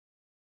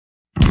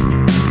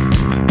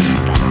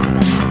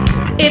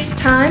It's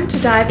time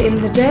to dive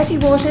in the dirty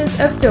waters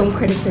of film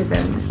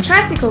criticism.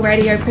 Tricycle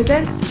Radio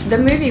presents The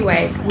Movie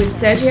Wave with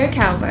Sergio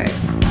Calvo.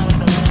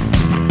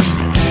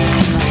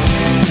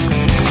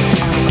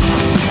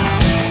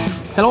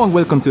 Hello and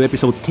welcome to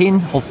episode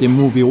 10 of The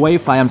Movie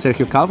Wave. I am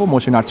Sergio Calvo,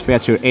 motion arts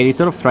feature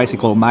editor of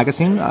TRISICKLE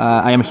magazine.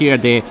 I am here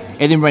at the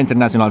Edinburgh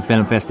International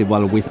Film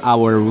Festival with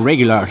our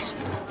regulars,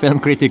 film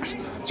critics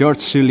George,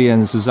 Sully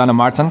and Suzanna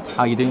Marchant.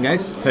 How are you doing,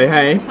 guys?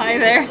 Hey. Hi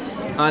there.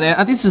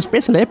 And this is a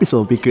special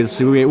episode because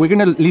we're going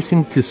to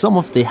listen to some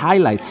of the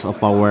highlights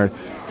of our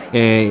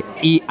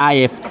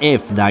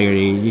Eiff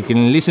diary. You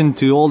can listen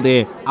to all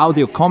the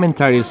audio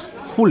commentaries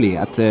fully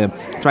at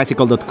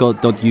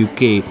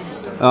tricycle.co.uk.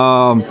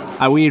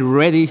 Are we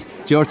ready,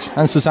 George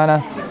and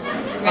Suzanna?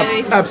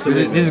 Ready?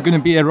 Absolutely. This is going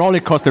to be a roller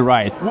coaster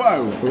ride.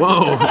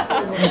 Whoa.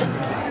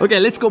 Okay,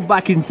 let's go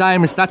back in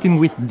time, starting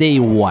with day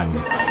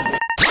one.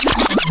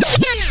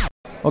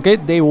 Okay,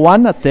 day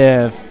one at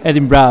the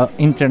Edinburgh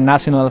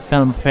International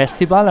Film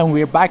Festival, and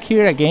we're back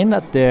here again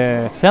at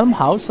the film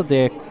house, at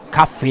the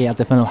cafe at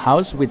the film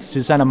house with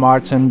Suzanna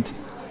Marchant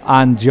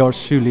and George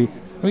Sully.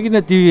 We're going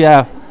to do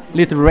a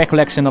little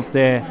recollection of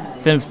the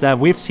films that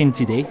we've seen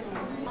today.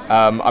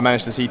 I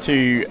managed to see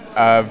two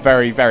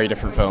very, very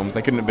different films.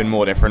 They couldn't have been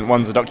more different.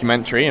 One's a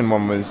documentary and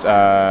one was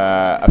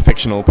a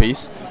fictional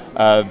piece.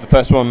 The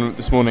first one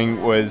this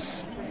morning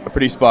was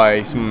produced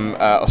by some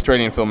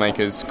Australian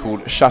filmmakers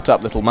called Shut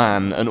Up Little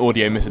Man, an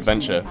audio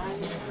misadventure,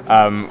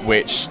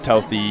 which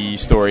tells the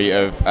story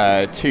of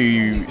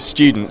two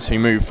students who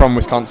moved from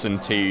Wisconsin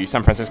to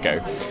San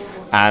Francisco,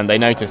 and they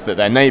notice that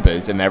their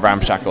neighbours in their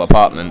ramshackle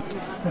apartment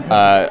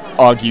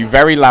argue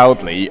very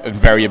loudly and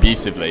very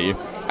abusively,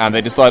 and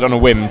they decide on a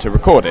whim to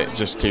record it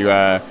just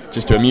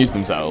to amuse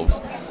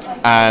themselves.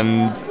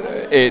 And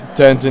it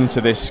turns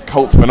into this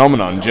cult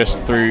phenomenon just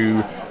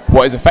through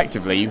what is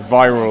effectively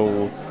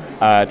viral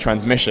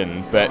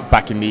transmission, but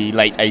back in the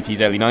late 80s,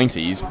 early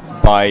 90s,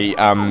 by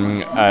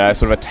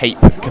sort of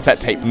a cassette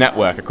tape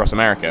network across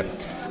America.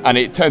 And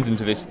it turns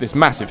into this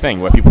massive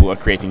thing where people are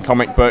creating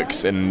comic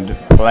books and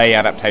play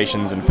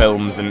adaptations and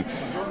films, and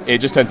it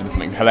just turns into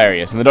something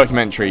hilarious. And the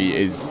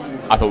documentary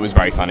I thought was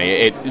very funny.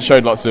 It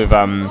showed lots of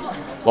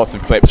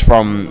clips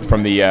from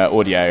the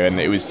audio, and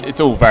it's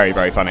all very,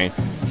 very funny.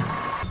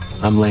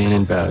 I'm laying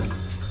in bed,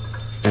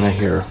 and I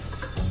hear,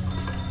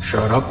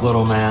 "Shut up,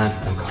 little man."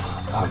 I'm going,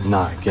 "Oh,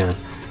 not again."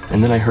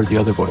 And then I heard the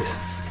other voice,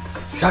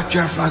 "Shut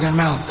your fucking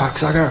mouth,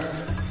 cocksucker."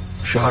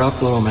 "Shut up,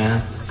 little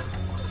man."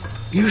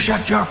 "You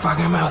shut your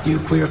fucking mouth, you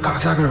queer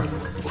cocksucker."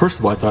 First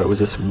of all, I thought it was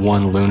this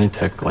one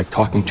lunatic, like,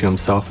 talking to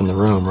himself in the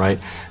room, right?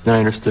 Then I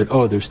understood,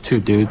 there's two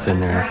dudes in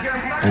there,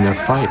 and they're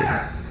fighting.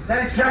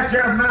 Then shut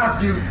your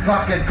mouth, you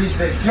fucking piece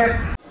of shit.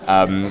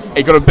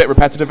 It got a bit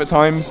repetitive at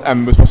times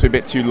and was possibly a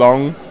bit too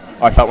long.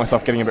 I felt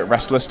myself getting a bit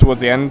restless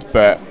towards the end,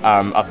 but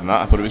other than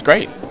that, I thought it was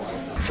great.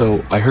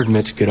 So I heard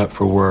Mitch get up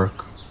for work,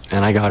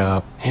 and I got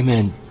up. "Hey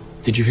man,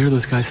 did you hear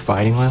those guys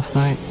fighting last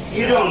night?"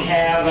 You don't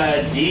have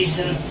a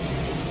decent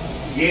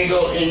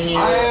giggle in you.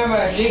 I am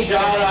a decent...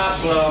 Shut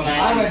up, low man.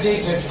 I'm a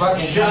decent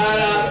fucking... Shut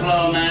up,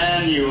 low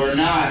man. You are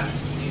not.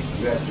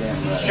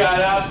 Goddamn right. Shut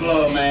up,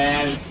 low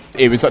man.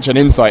 It was such an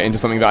insight into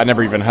something that I'd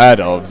never even heard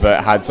of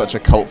that had such a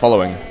cult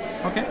following.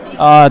 Okay.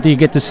 Do you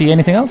get to see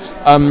anything else?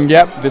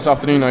 This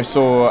afternoon I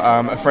saw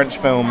a French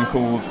film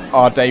called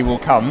Our Day Will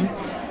Come,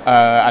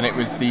 and it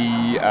was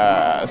the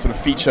sort of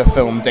feature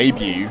film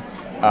debut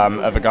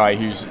of a guy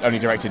who's only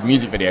directed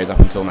music videos up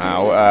until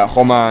now,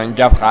 Romain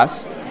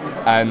Gavras,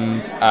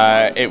 and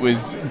it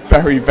was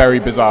very, very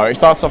bizarre. It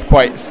starts off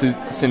quite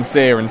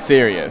sincere and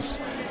serious,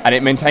 and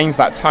it maintains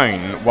that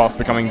tone whilst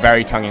becoming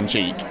very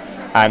tongue-in-cheek.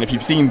 And if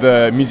you've seen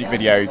the music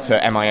video to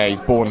MIA's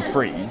Born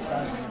Free,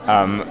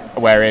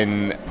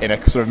 wherein in a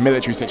sort of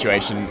military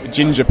situation,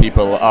 ginger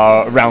people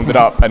are rounded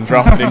up and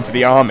drafted into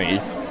the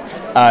army,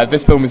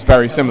 this film is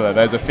very similar.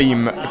 There's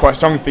quite a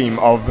strong theme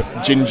of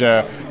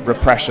ginger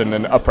repression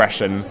and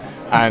oppression,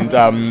 and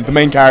the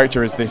main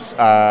character is this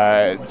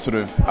sort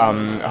of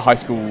high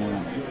school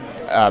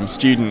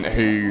student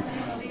who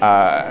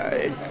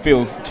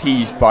feels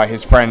teased by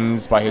his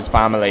friends, by his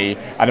family,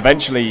 and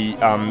eventually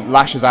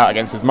lashes out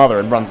against his mother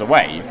and runs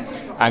away,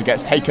 and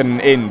gets taken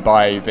in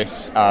by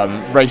this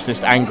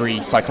racist,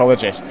 angry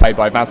psychologist played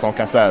by Vincent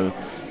Cassel,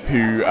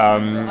 who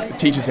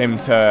teaches him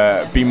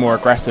to be more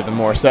aggressive and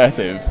more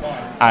assertive,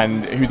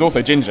 and who's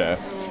also ginger,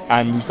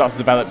 and he starts to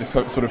develop this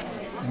sort of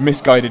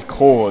misguided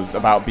cause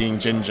about being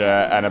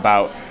ginger and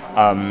about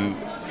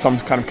some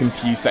kind of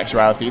confused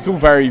sexuality. It's all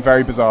very,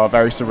 very bizarre,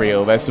 very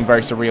surreal. There's some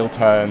very surreal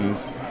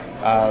turns.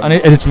 And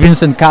it's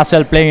Vincent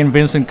Cassel playing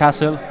Vincent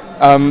Cassel?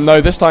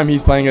 No, this time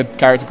he's playing a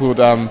character called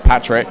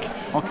Patrick,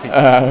 okay.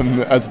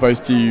 As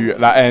opposed to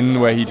La Haine,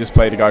 where he just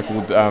played a guy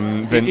called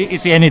Vince.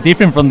 Is he any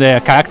different from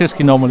the characters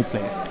he normally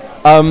plays?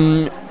 I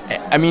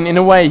mean, in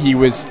a way, he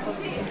was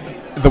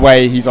the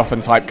way he's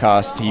often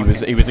typecast.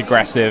 He was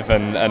aggressive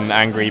and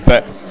angry,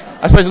 but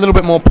I suppose a little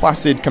bit more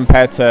placid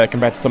compared to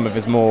some of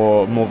his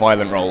more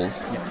violent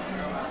roles.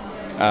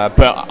 Yeah.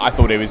 But I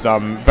thought it was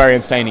very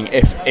entertaining,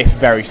 if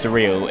very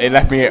surreal. It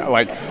left me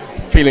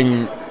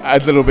feeling a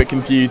little bit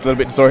confused, a little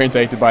bit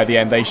disorientated by the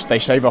end. They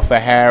shave off their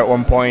hair at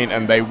one point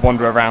and they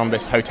wander around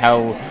this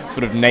hotel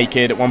sort of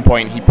naked. At one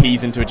point he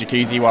pees into a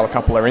jacuzzi while a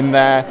couple are in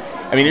there.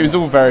 I mean, it was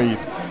all very,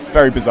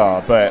 very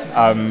bizarre, but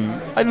I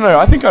don't know,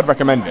 I think I'd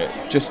recommend it,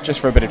 just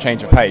for a bit of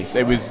change of pace.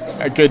 It was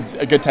a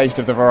good taste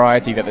of the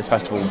variety that this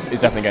festival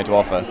is definitely going to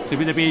offer. So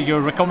would it be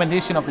your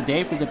recommendation of the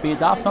day? Would it be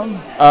that film?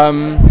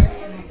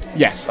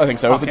 Yes, I think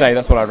so. Of the day,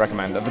 that's what I'd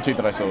recommend, of the two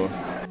that I saw.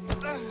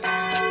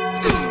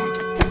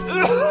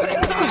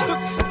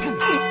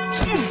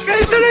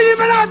 Il est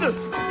malade!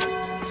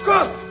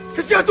 Quoi?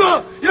 Qu'est-ce qu'il y a,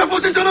 toi? Il a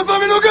foncé sur nos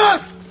femmes et nos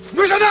gosses!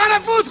 Nous, j'en ai rien à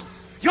foutre!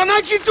 Il y en a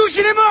un qui le touche,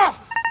 il est mort!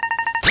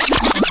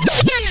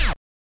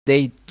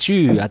 Day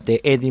 2 at the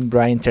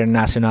Edinburgh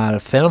International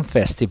Film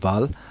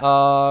Festival.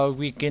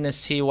 We're gonna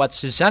see what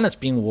Suzanna's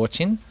been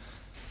watching.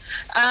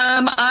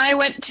 I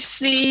went to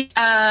see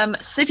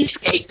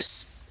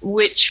Cityscapes,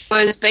 which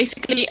was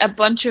basically a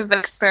bunch of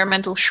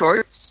experimental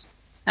shorts.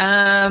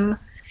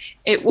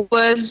 It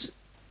was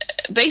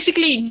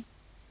basically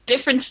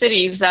different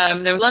cities. There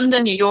were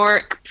London, New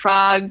York,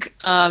 Prague,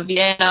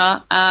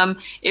 Vienna.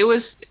 It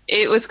was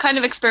kind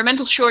of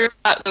experimental shorts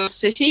about those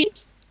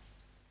cities,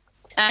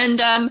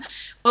 and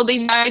well,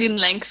 they varied in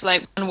length.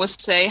 Like one was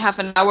say half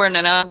an hour, and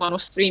another one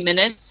was 3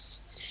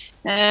 minutes.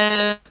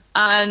 And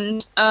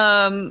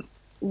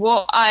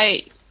what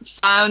I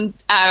found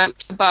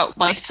out about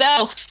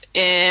myself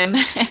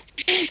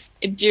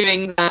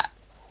during that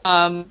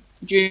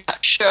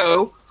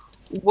show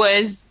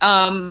was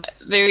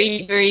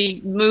very,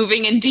 very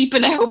moving and deep,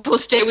 and I hope will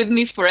stay with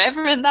me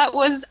forever. And that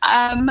was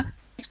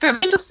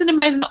experimental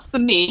cinema is not for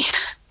me.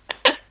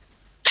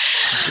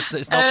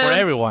 It's not for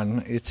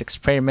everyone. It's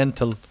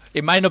experimental.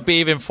 It might not be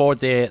even for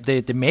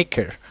the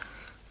maker.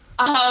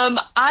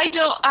 The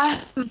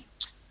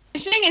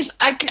thing is,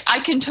 I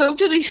can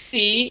totally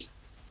see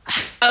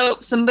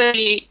how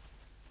somebody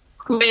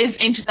who is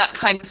into that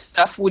kind of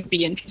stuff would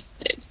be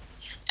interested.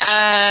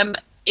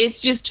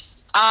 It's just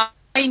I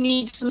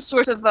need some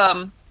sort of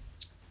and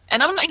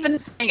I'm not even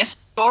saying a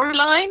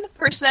storyline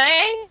per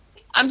se.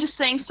 I'm just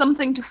saying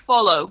something to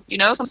follow. You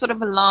know, some sort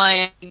of a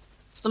line,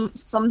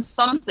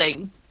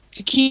 something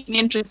to keep me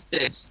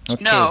interested.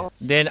 Okay. No.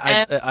 Then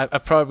I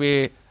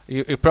probably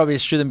you probably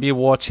shouldn't be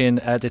watching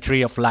The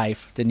Tree of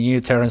Life, the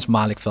new Terrence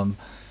Malick film,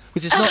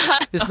 which is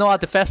not it's not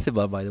at the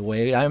festival, by the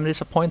way. I'm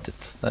disappointed.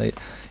 I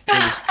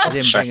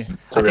didn't bring it.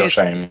 It's a real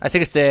shame. I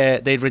think it's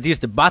they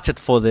reduced the budget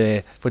for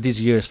this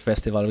year's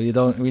festival.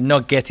 We're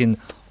not getting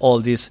all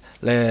these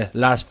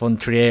Lars von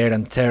Trier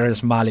and Terrence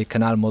Malick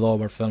and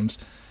Almodovar films.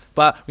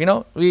 But you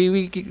know,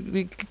 we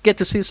get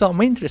to see some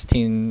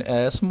interesting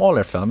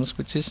smaller films,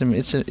 which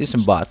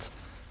isn't bad.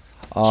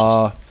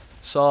 Not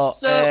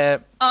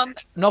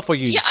for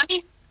you. Yeah, I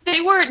mean,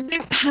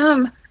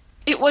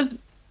 it was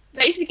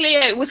basically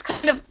it was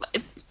kind of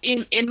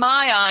in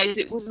my eyes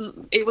it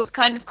was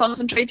kind of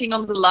concentrating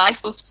on the life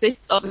of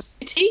a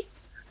city,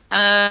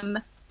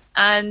 and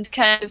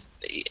kind of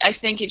I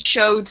think it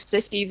showed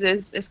cities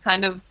as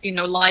kind of, you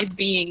know, live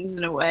beings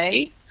in a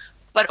way,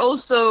 but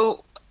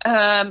also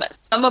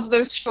some of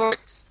those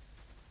shorts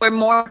were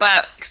more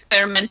about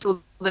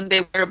experimental than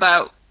they were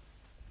about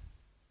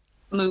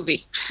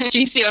movie. Do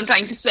you see what I'm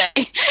trying to say?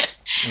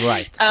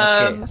 Right.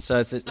 Okay. So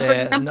it's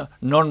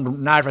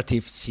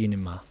non-narrative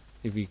cinema,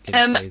 if we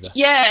can say that.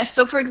 Yeah.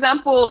 So, for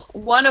example,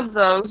 one of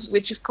those,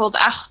 which is called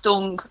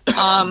Achtung,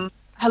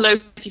 Hello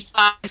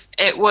 35,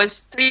 it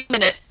was 3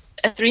 minutes,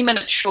 a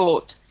 3-minute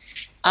short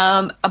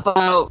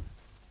about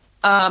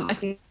I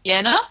think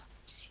Vienna,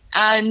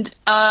 and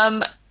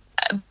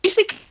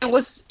basically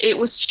it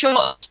was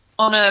shot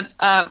on a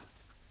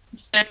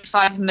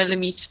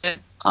 35mm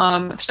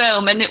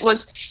film, and it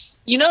was,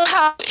 you know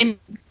how in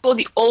all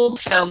the old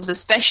films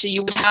especially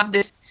you would have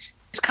this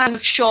kind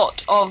of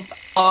shot of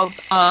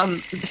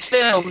the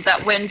film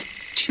that went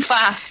too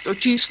fast or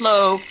too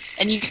slow,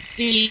 and you could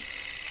see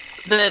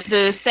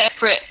the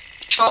separate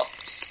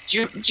shots.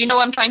 Do you know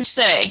what I'm trying to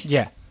say?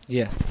 Yeah.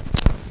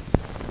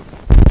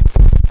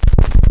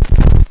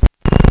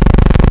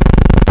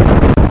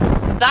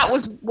 That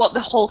was what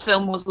the whole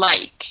film was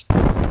like.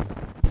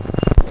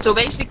 So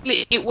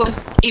basically, it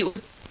was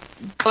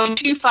going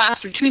too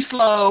fast or too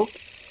slow,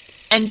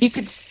 and you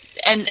could,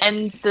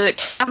 and the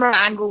camera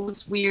angle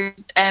was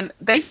weird.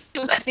 Basically, it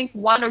was, I think,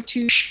 1 or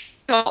 2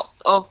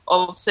 shots of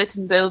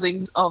certain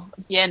buildings of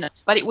Vienna,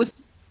 but it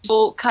was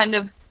all kind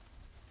of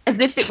as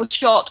if it was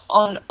shot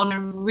on a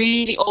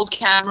really old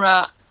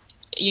camera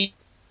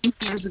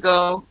years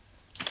ago,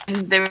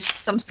 and there was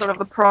some sort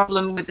of a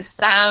problem with the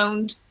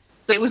sound.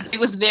 So it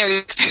was very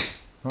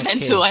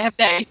experimental, I have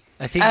to say.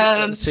 I think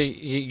so.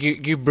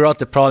 You brought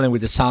the problem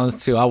with the sound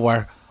to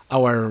our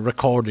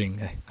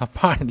recording.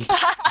 Apparently,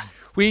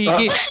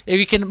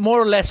 we can more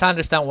or less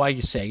understand why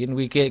you say it, and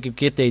we get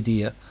the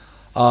idea.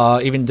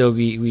 Even though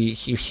we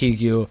hear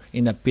you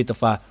in a bit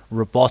of a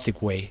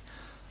robotic way,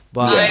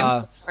 but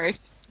I'm sorry.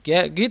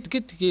 Yeah, good.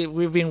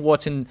 We've been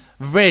watching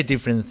very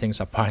different things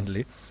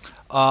apparently.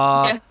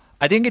 I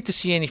didn't get to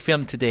see any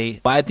film today,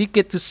 but I did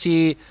get to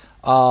see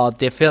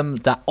the film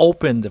that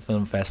opened the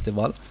film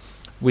festival,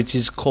 which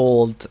is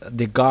called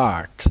The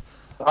Guard.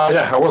 Oh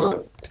yeah, how was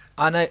it?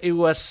 And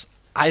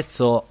I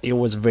thought it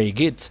was very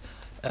good.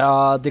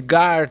 The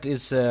Guard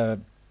it's a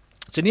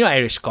new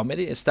Irish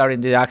comedy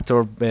starring the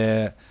actor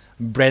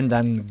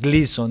Brendan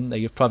Gleeson, that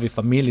you're probably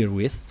familiar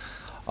with.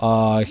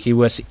 He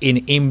was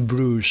in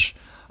Bruges.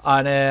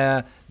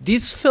 And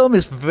this film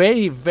is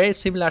very, very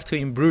similar to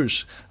In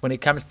Bruges when it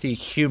comes to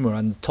humor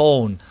and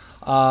tone.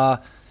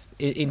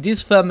 In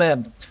this film,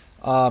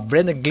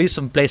 Brendan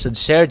Gleeson plays a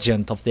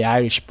sergeant of the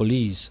Irish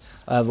police.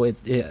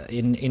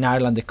 In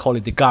Ireland, they call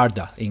it the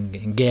Garda.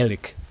 In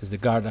Gaelic, is the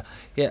Garda.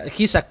 Yeah,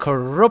 he's a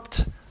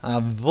corrupt,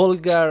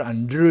 vulgar,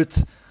 and rude,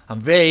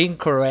 and very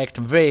incorrect,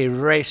 and very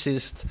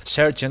racist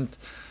sergeant.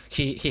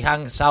 He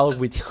hangs out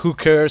with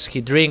hookers.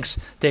 He drinks,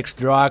 takes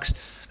drugs.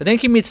 But then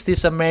he meets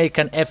this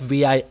American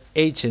FBI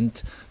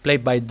agent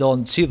played by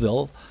Don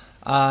Cheadle,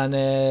 and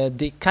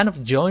they kind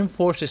of join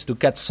forces to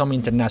catch some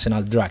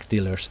international drug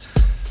dealers.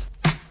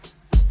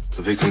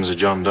 The victim's a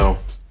John Doe.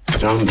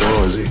 John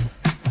Doe, is he?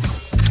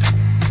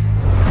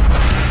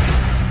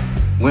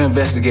 We're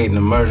investigating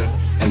the murder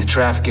and the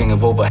trafficking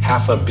of over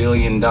 $500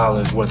 million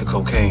worth of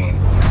cocaine.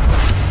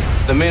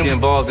 The men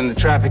involved in the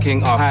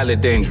trafficking are highly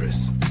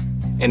dangerous.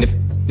 And if...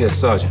 Yes,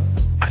 Sergeant.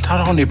 I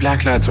thought only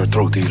black lads were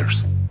drug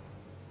dealers.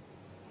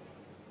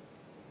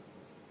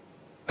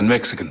 And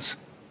Mexicans.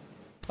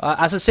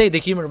 As I say, the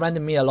humor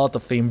reminded me a lot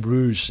of In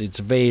Bruges. It's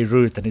very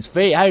rude and it's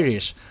very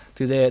Irish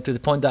to the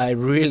point that I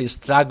really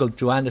struggled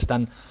to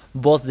understand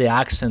both the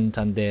accent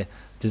and the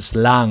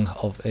slang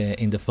of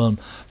in the film.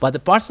 But the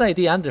parts that I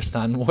did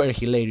understand were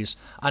hilarious.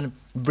 And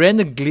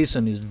Brendan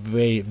Gleeson is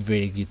very,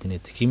 very good in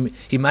it.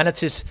 He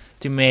manages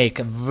to make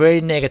a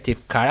very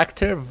negative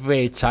character,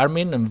 very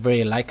charming and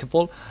very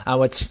likable. And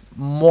what's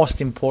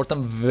most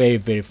important, very,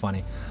 very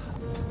funny.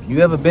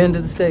 You ever been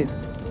to the States?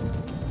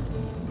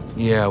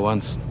 Yeah,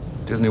 once.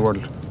 Disney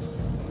World.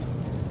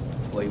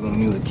 Well,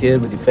 when you were a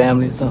kid with your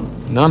family or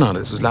something? No,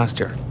 this was last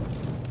year.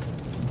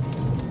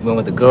 You went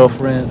with a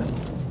girlfriend?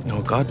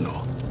 No, God,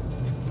 no.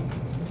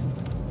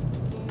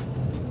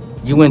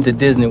 You went to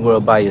Disney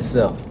World by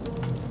yourself?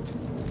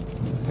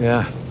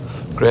 Yeah,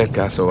 great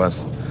gas it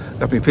was.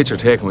 Got me picture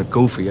taken with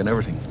Goofy and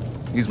everything.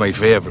 He's my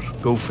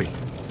favourite, Goofy.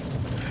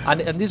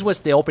 And this was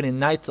the opening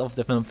night of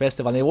the film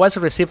festival, and it was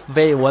received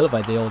very well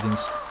by the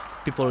audience.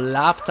 People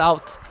laughed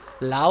out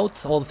loud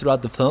all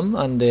throughout the film,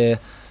 and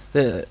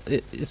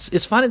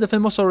it's funny. The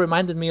film also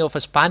reminded me of a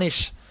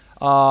Spanish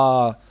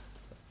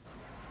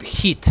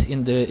hit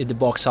in the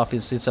box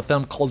office. It's a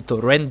film called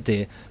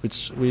Torrente,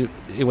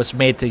 it was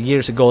made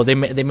years ago. They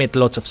made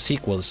lots of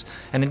sequels,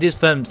 and in this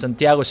film,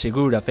 Santiago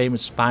Segura,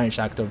 famous Spanish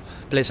actor,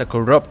 plays a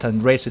corrupt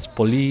and racist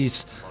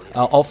police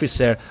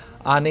officer,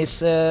 and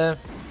it's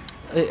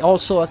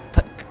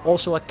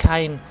also a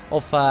kind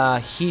of a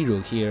hero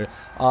here,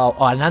 or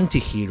an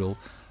anti-hero.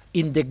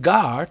 In The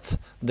Guard,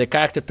 the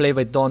character played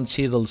by Don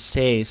Cheadle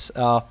says,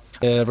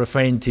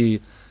 referring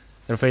to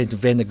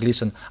Brendan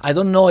Gleeson, I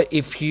don't know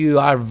if you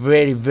are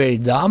very, very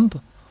dumb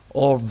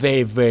or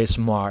very, very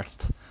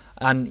smart.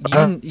 And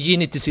you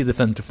need to see the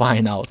film to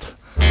find out.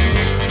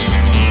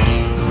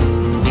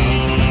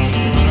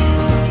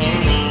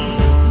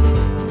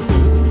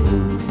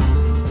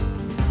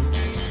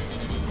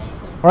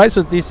 Alright,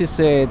 so this is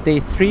day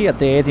 3 at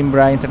the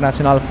Edinburgh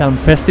International Film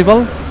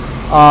Festival.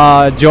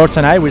 George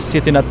and I were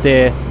sitting at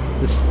the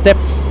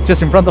steps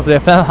just in front of the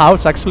film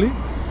house, actually,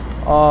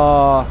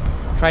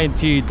 trying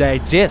to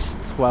digest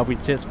what we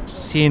just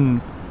seen,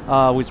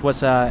 which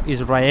was an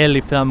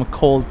Israeli film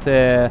called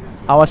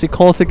how was it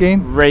called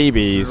again?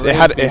 Rabbies.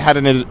 It had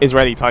an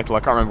Israeli title. I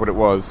can't remember what it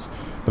was,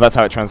 but that's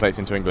how it translates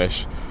into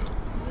English.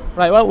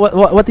 Right.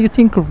 What do you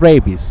think of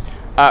Rabbies?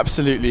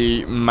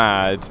 Absolutely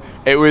mad.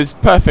 It was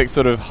perfect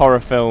sort of horror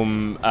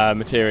film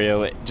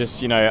material. It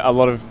just, a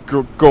lot of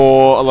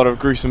gore, a lot of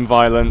gruesome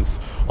violence,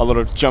 a lot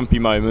of jumpy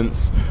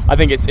moments. I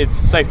think it's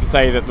safe to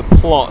say that the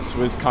plot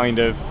was kind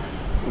of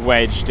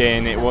wedged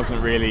in. It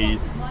wasn't really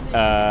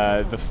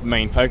the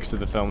main focus of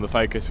the film. The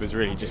focus was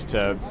really just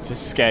to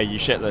scare you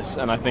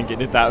shitless, and I think it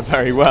did that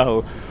very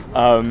well.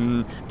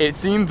 It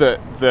seemed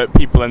that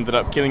people ended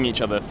up killing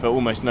each other for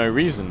almost no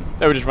reason.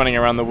 They were just running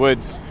around the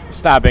woods,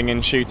 stabbing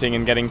and shooting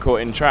and getting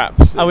caught in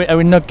traps. Are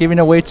we not giving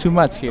away too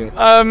much here?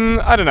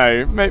 I don't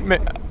know.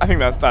 I think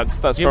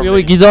that's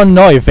probably... You don't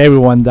know if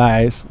everyone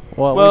dies.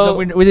 Well,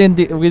 we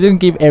didn't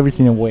give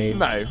everything away.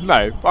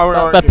 No.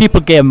 But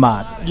people get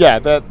mad.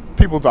 Yeah,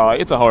 people die.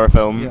 It's a horror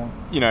film. Yeah.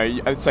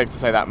 It's safe to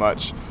say that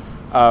much.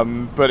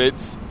 But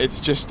it's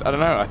just, I don't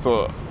know. I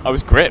thought I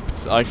was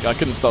gripped. I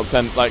couldn't stop.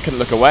 Couldn't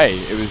look away.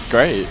 It was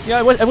great. Yeah,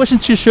 I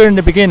wasn't too sure in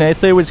the beginning. I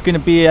thought it was going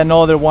to be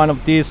another one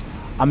of these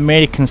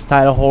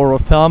American-style horror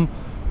film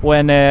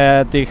when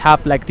they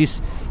have like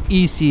these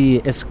easy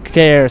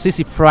scares,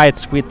 easy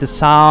frights with the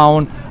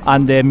sound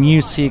and the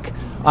music.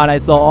 And I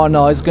thought, oh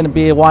no, it's going to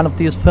be one of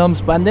these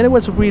films. But then I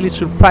was really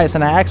surprised,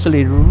 and I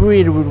actually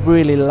really,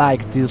 really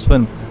liked this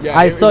film. Yeah,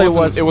 I thought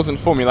it wasn't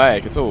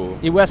formulaic at all.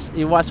 It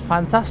was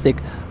fantastic,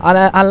 and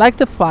I like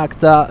the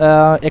fact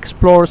that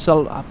explores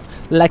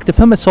like the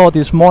film I saw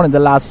this morning, The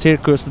Last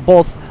Circus.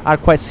 Both are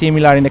quite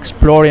similar in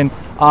exploring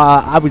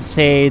I would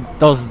say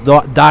those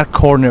dark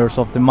corners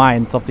of the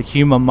mind, of the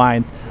human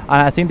mind,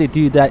 and I think they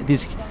do that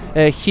this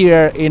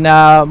here in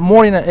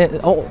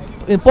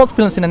in both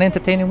films in an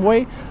entertaining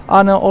way,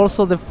 and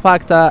also the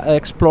fact that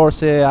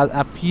explores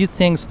a few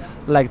things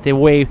like the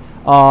way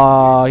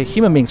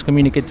human beings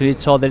communicate to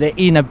each other, the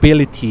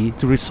inability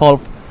to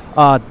resolve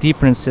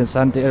differences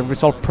and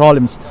resolve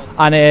problems,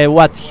 and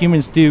what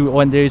humans do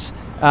when there is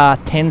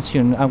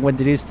tension and when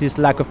there is this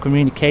lack of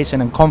communication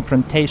and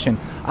confrontation.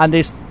 And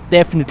there's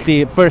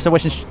definitely, first I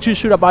wasn't too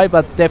sure about it,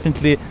 but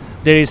definitely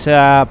there is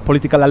a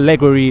political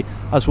allegory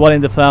as well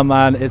in the film,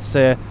 and it's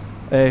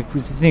I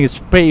think it's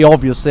pretty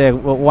obvious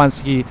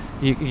once you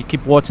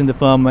keep watching the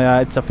film.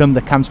 It's a film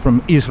that comes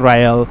from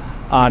Israel,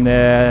 and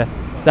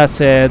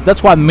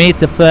that's what made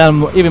the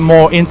film even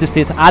more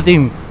interesting,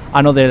 adding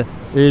another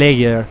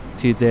layer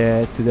to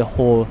the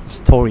whole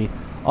story.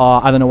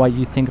 I don't know what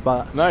you think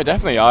about that. No,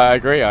 definitely, I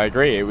agree.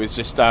 It was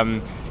just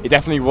it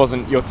definitely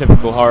wasn't your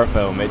typical horror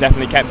film. It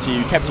definitely kept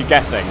you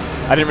guessing.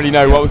 I didn't really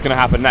know what was going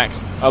to happen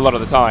next a lot of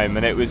the time,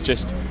 and it was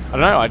just, I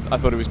don't know, I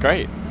thought it was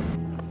great.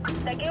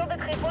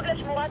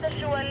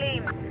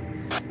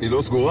 היא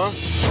לא סגורה?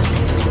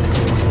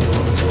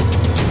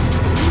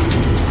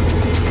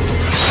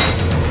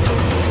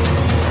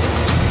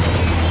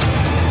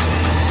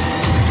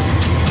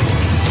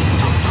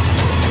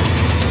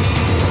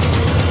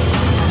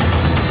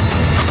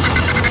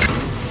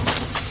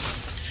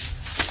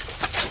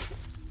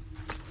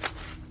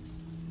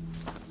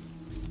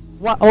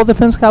 What other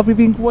films have we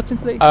been watching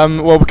today?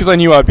 Well, because I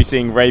knew I'd be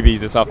seeing Rabbies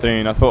this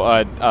afternoon, I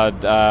thought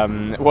I'd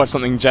watch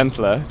something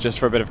gentler, just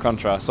for a bit of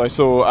contrast. So I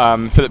saw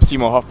Philip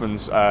Seymour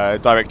Hoffman's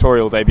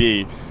directorial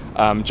debut,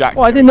 Jack.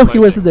 Oh, I didn't know he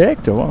was the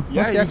director. Well,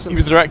 yeah, he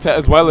was the director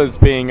as well as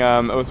being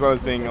on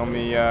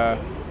the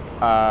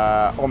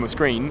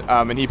screen,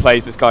 and he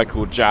plays this guy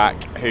called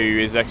Jack, who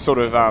is a sort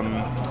of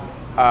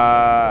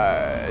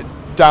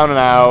down and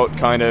out,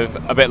 kind of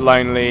a bit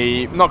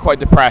lonely, not quite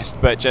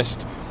depressed, but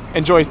just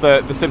enjoys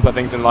the simpler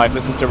things in life,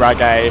 listens to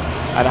reggae,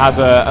 and has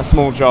a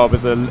small job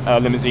as a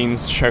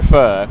limousine's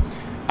chauffeur.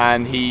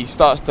 And he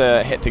starts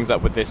to hit things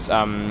up with this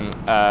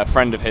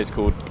friend of his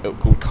called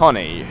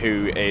Connie,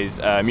 who is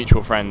a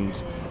mutual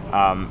friend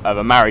of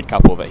a married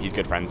couple that he's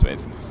good friends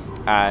with.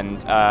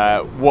 And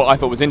what I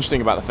thought was interesting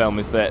about the film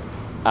is that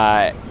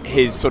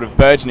his sort of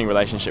burgeoning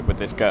relationship with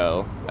this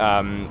girl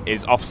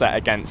is offset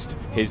against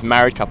his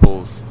married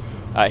couple's,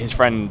 his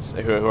friends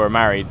who are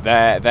married,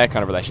 their kind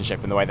of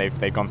relationship, and the way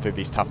they've gone through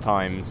these tough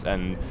times,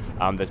 and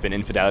there's been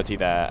infidelity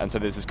there, and so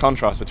there's this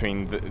contrast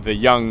between the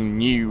young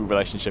new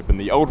relationship and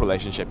the old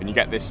relationship, and you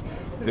get this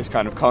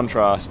kind of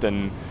contrast,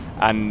 and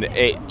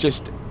it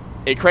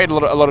created a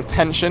lot of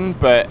tension,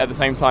 but at the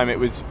same time it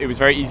was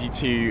very easy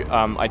to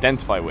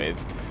identify with,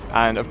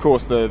 and of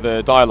course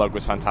the dialogue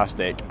was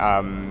fantastic.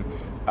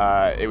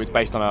 It was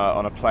based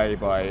on a play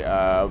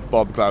by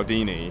Bob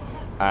Glaudini.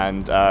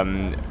 And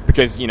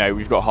because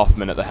we've got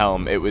Hoffman at the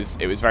helm, it was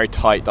very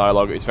tight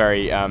dialogue. It was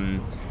very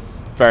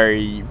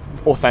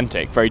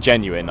authentic, very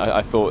genuine.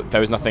 I thought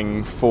there was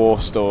nothing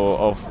forced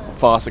or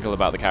farcical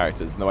about the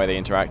characters and the way they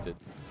interacted.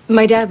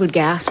 My dad would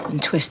gasp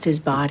and twist his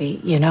body,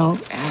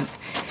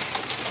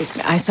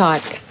 I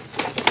thought,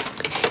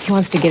 he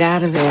wants to get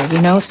out of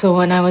there, So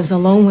when I was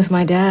alone with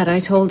my dad,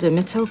 I told him,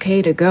 it's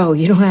okay to go.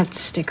 You don't have to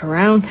stick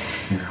around.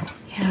 Yeah.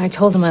 I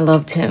told him I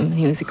loved him.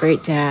 He was a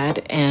great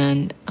dad,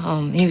 and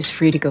he was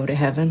free to go to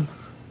heaven.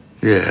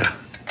 Yeah.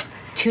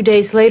 2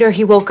 days later,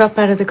 he woke up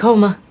out of the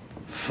coma.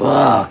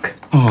 Fuck.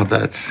 Oh,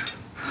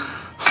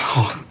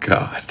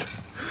 God.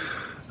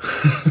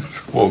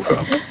 Woke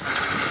up.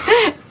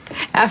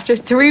 After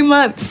 3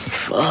 months.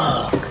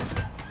 Fuck.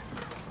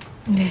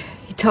 He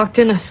talked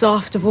in a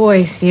soft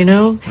voice,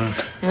 And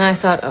I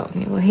thought,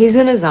 well, he's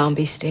in a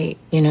zombie state,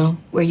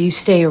 where you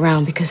stay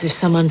around because there's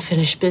some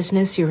unfinished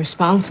business you're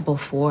responsible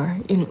for,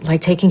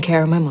 like taking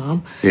care of my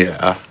mom.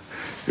 Yeah,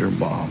 your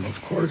mom,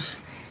 of course.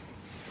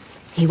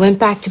 He went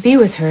back to be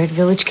with her at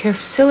Village Care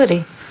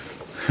Facility.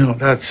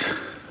 That's...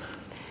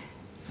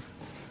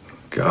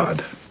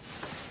 God.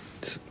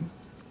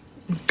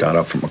 Got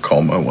up from a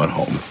coma and went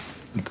home.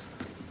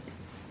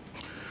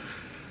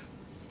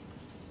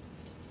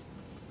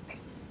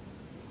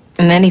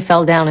 And then he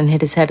fell down and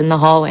hit his head in the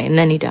hallway, and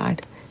then he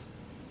died.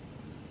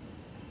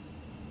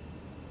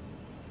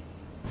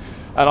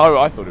 And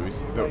I thought it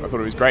was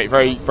great,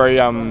 very very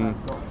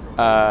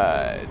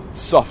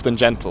soft and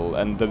gentle,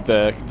 and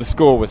the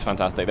score was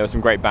fantastic. There were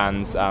some great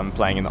bands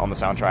playing on the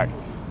soundtrack,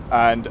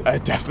 and a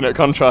definite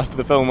contrast to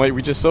the film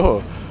we just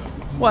saw.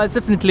 Well, it's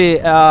definitely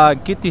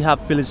good to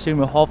have Philip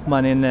Seymour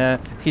Hoffman in.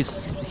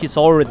 He's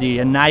already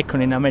an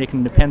icon in American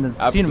independent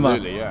cinema.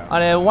 Absolutely, yeah.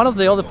 And one of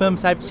the other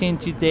films I've seen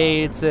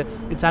today, it's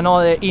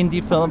another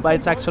indie film, but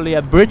it's actually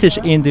a British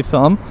indie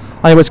film,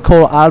 and it was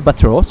called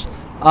Albatross.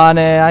 And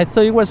I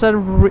thought it was a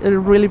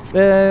really,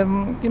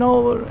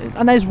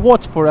 a nice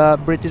watch for a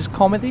British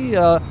comedy.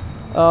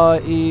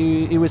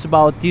 It was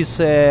about this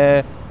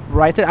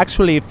writer,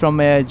 actually from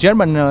a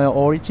German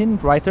origin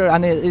writer,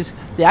 and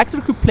the actor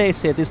who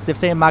plays it is the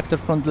same actor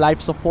from The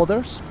Lives of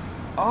Others.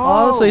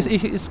 So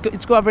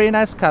it's got a very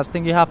nice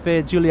casting. You have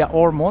Julia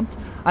Ormond,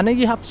 and then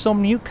you have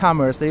some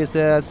newcomers. There is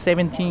a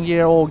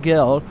 17-year-old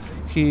girl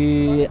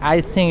who I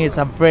think is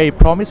a very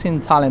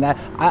promising talent.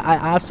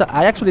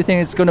 I actually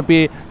think it's going to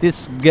be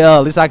this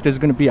actor is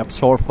going to be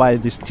absorbed by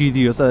the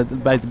studios,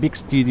 by the big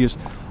studios.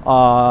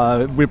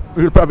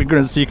 We're probably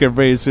going to see her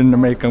very soon in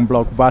American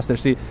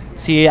blockbusters.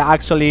 She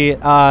actually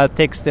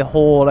takes the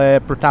whole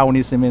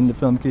protagonism in the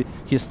film.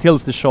 He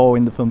steals the show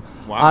in the film.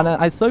 Wow. And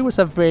I thought it was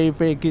a very,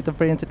 very good, a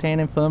very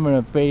entertaining film, and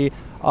a very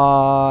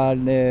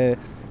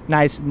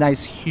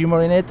nice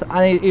humor in it.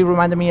 And it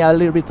reminded me a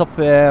little bit of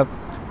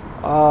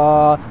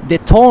the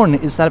tone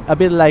is a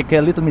bit like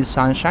Little Miss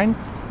Sunshine,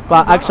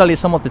 but actually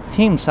some of the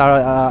themes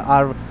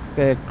are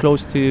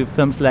close to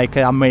films like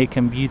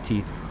American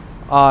Beauty.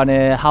 On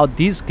how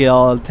this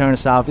girl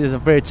turns out is a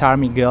very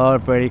charming girl,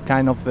 very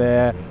kind of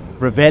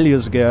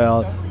rebellious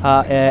girl,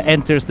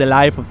 enters the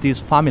life of this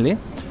family,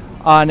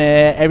 and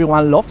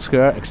everyone loves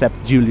her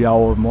except Julia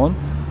Ormond,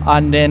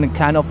 and then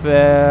kind of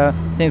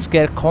things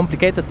get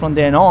complicated from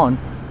then on,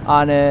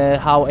 and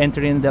how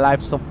entering the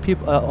lives of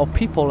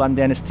people and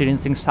then steering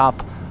things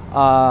up.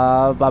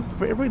 But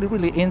really,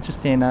 really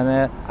interesting,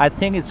 and I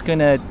think it's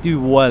gonna do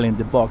well in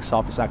the box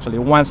office actually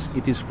once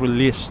it is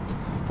released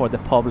for the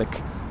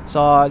public.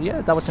 So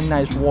yeah, that was a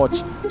nice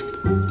watch.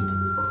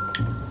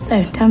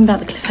 So, tell me about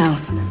the Cliff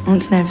House. I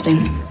want to know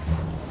everything.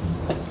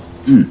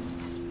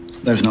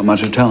 There's not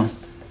much to tell.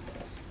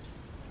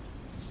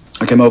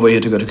 I came over here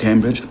to go to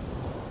Cambridge.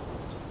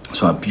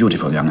 Saw a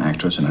beautiful young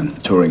actress in a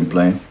touring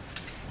play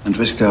and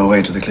whisked her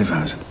away to the Cliff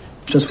House,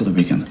 just for the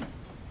weekend.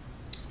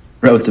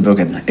 Wrote the book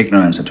in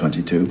ignorance at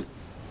 22.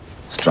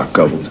 Struck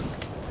gold.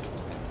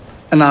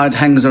 And now it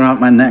hangs around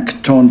my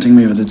neck, taunting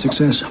me with its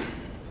success.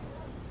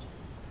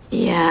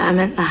 Yeah, I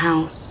meant the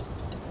house.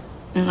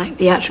 And like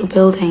the actual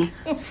building.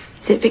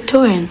 Is it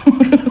Victorian?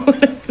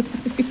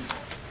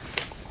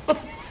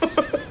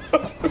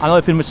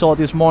 Another film we saw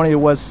this morning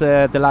was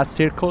The Last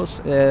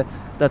Circus.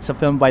 That's a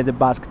film by the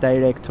Basque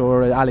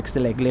director Alex de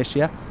la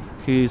Iglesia,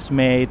 who's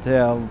made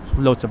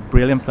loads of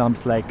brilliant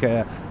films like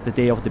The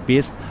Day of the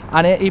Beast.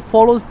 And it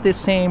follows the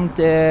same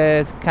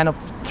kind of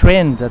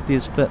trend that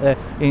this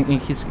in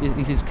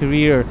his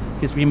career.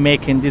 He's been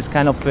making this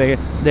kind of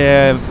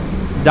the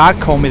dark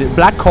comedy,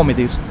 black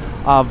comedies,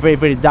 very,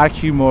 very dark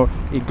humor.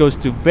 It goes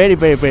to very,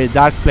 very, very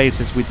dark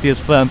places with this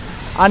film.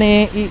 And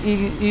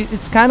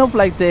it's kind of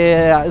like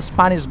the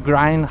Spanish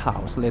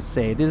Grindhouse, let's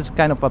say. This is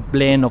kind of a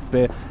blend of...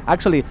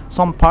 actually,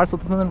 some parts of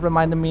the film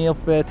reminded me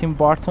of Tim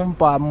Burton,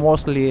 but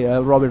mostly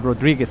Robert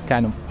Rodriguez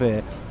kind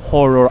of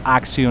horror,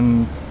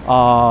 action,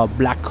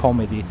 black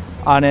comedy.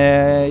 And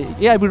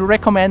yeah, I would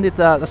recommend it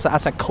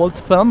as a cult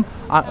film,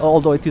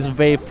 although it is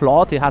very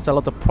flawed. It has a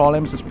lot of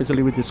problems,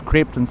 especially with the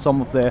script, and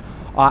some of the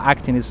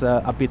acting is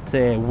a bit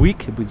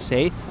weak, I would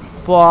say.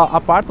 But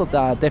apart of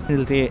that,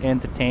 definitely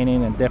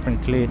entertaining and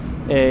definitely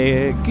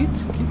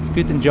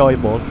good,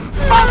 enjoyable.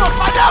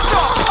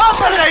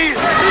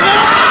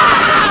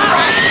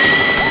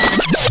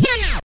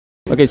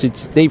 Okay, so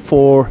it's day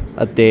 4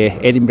 at the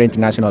Edinburgh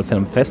International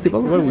Film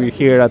Festival, where we're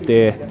here at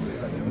the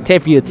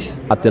Pervert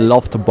at the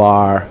Loft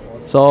Bar.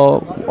 So,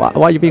 what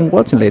have you been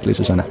watching lately,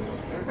 Suzanna?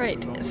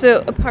 Right,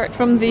 so apart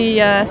from the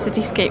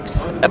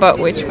Cityscapes about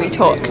which we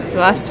talked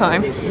last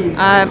time,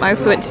 I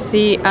also went to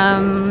see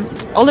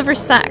Oliver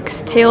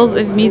Sachs' Tales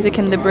of Music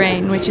and the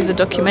Brain, which is a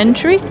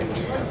documentary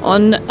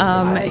on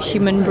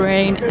human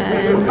brain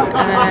and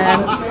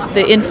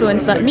the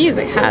influence that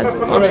music has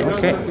on it.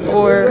 Okay.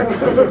 Or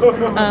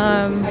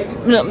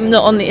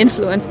not on the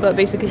influence, but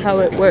basically how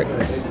it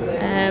works.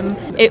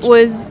 It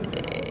was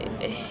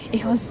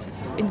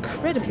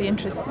incredibly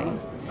interesting.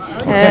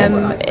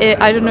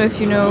 I don't know if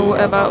you know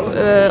about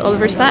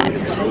Oliver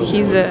Sacks.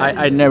 He's a...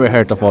 I never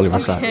heard of Oliver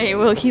Sacks. Okay,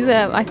 well,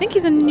 I think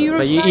he's a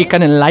neuroscientist. But you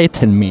can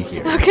enlighten me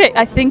here. Okay,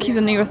 I think he's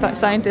a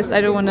neuroscientist.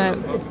 I don't want to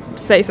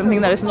say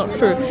something that is not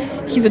true.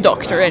 He's a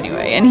doctor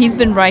anyway, and he's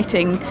been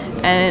writing,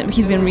 and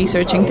he's been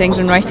researching things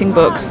and writing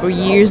books for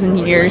years and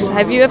years.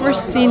 Have you ever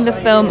seen the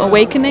film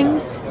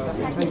Awakenings?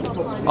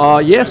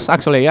 Yes,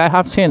 actually, I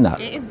have seen that.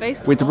 It is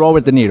based with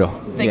Robert De Niro.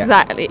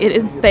 Exactly, yeah. It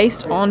is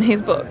based on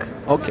his book.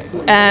 Okay.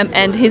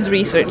 And his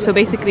research. So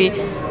basically,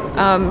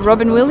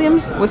 Robin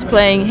Williams was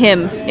playing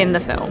him in the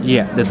film.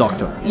 Yeah, the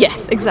doctor.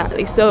 Yes,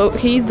 exactly. So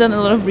he's done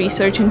a lot of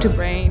research into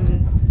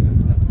brain,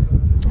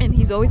 and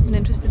he's always been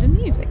interested in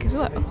music as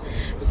well.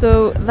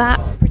 So that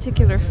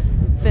particular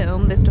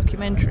film, this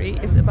documentary,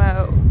 is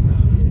about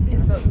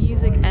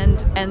music and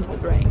the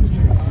brain.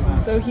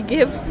 So he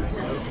gives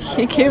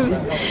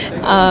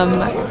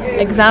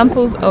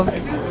examples of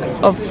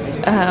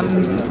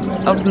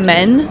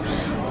men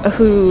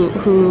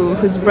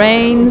whose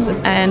brains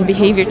and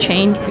behavior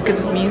change because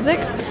of music.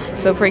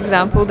 So, for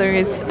example, there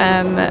is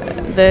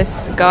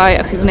this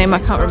guy whose name I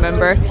can't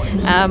remember,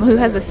 who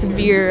has a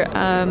severe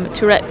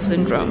Tourette's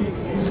syndrome.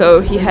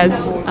 So he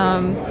has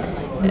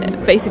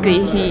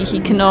basically he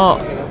cannot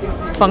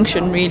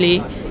function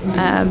really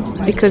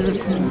because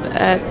of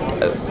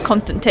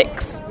constant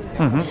tics.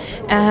 Mm-hmm.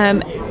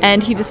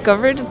 And he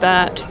discovered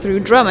that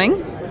through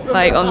drumming,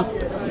 like on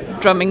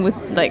drumming with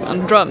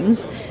on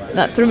drums,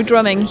 that through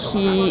drumming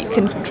he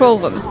can control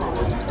them,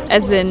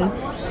 as in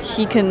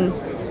he can,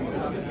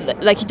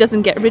 he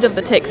doesn't get rid of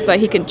the tics, but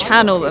he can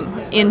channel them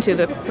into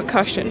the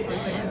percussion.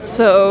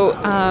 So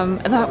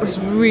that was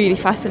really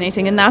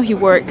fascinating, and now he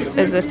works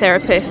as a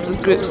therapist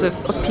with groups of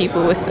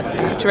people with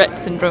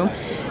Tourette's syndrome.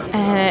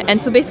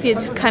 And so basically it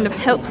just kind of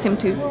helps him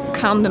to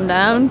calm them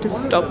down, to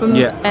stop them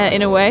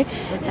in a way.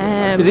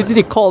 Did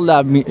they call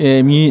that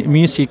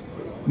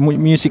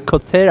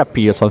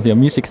musicotherapy or something, or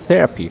music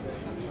therapy?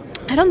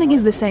 I don't think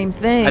it's the same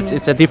thing.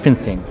 It's a different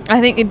thing. I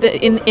think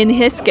in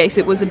his case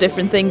it was a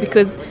different thing,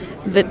 because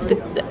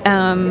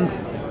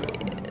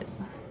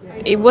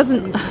it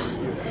wasn't...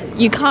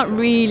 You can't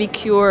really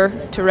cure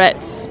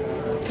Tourette's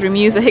through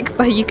music,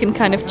 but you can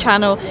kind of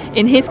channel,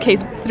 in his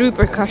case, through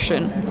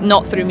percussion,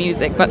 not through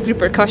music, but through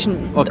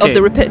percussion of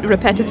the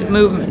repetitive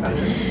movement.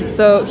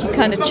 So he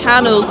kind of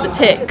channels the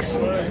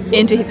tics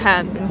into his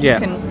hands, and he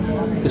can...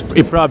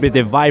 It probably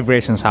the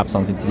vibrations have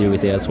something to do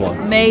with it as well.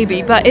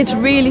 Maybe, but it's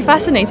really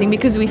fascinating,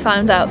 because we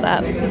found out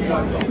that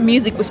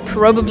music was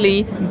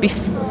probably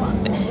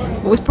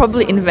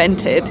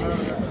invented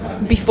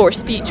before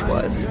speech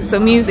was. So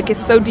music is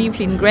so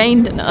deeply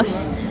ingrained in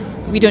us,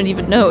 we don't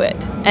even know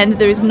it. And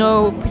there is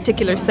no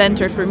particular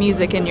center for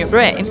music in your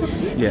brain.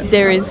 Yeah.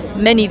 There is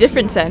many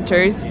different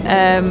centers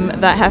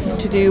that have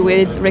to do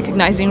with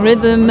recognizing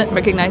rhythm,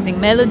 recognizing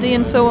melody,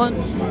 and so on.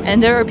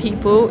 And there are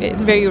people,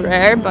 it's very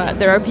rare, but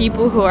there are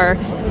people who are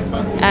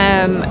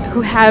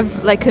who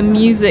have like a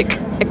music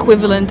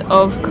equivalent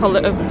of color,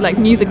 of like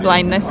music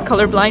blindness,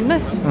 color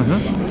blindness.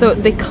 Mm-hmm. So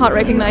they can't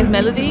recognize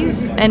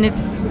melodies, and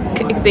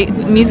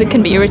music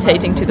can be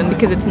irritating to them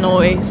because it's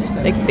noise.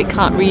 Like they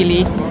can't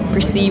really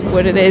perceive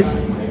what it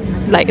is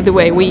like the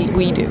way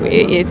we do.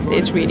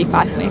 It's really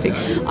fascinating.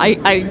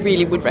 I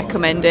really would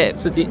recommend it.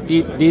 So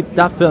did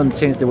that film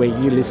change the way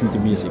you listen to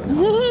music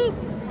now?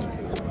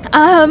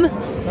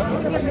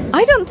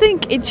 I don't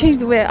think it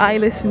changed the way I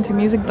listen to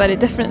music, but it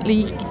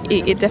definitely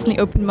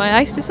opened my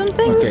eyes to some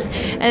things,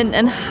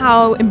 and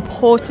how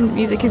important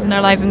music is in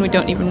our lives, and we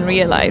don't even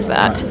realize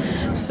that.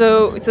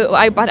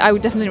 But I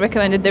would definitely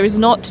recommend it. There is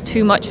not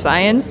too much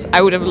science.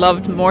 I would have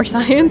loved more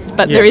science,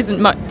 but there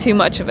isn't too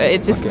much of it.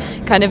 It's just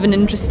kind of an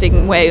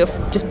interesting way of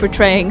just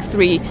portraying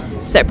three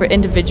separate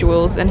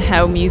individuals and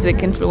how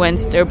music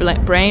influenced their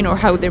brain, or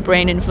how their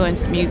brain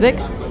influenced music.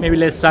 Maybe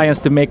less science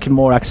to make it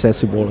more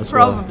accessible as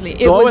well. Probably.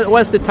 So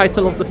what's the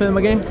title of the film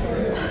again?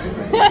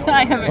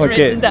 I haven't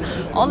written down.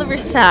 Oliver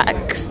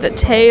Sachs, The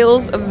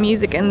Tales of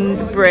Music and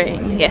the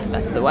Brain. Yes,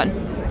 that's the one.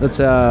 That's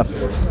a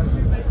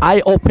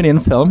eye-opening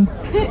film,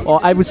 or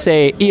I would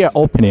say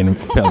ear-opening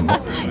film.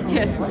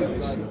 Yes.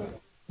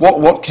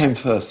 What came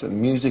first,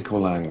 music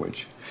or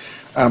language?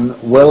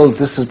 Well,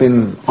 this has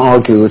been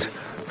argued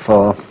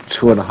for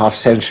 2.5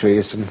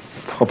 centuries and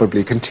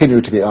probably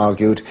continue to be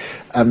argued.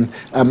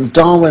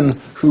 Darwin,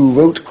 who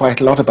wrote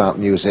quite a lot about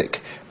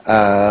music,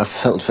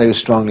 felt very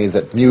strongly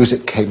that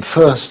music came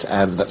first,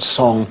 and that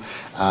song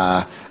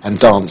and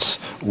dance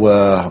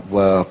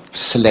were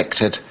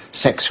selected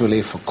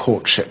sexually for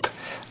courtship,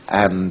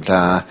 and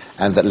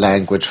that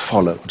language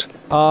followed.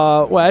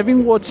 Well, I've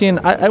been watching.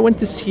 I went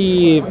to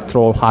see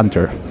Troll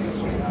Hunter,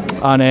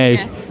 and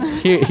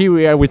here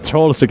we are with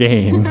trolls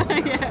again.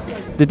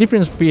 The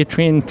difference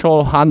between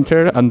Troll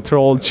Hunter and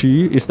Troll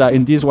 2 is that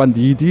in this one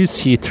you do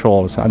see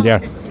trolls, and they are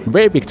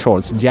very big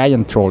trolls,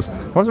 giant trolls.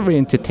 Also very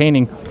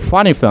entertaining,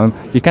 funny film.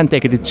 You can't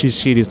take it too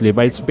seriously,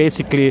 but it's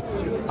basically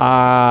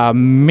a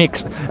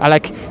mix.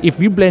 Like if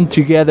you blend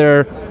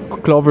together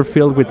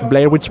Cloverfield with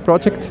Blair Witch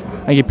Project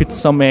and you put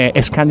some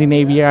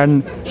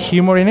Scandinavian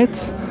humor in it,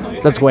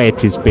 that's what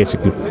it is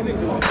basically.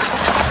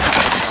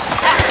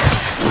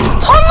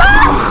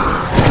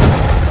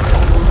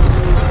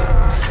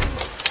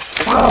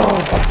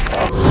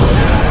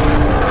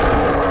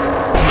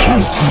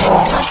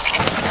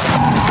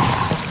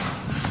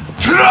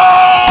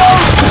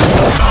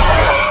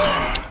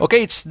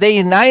 Okay, it's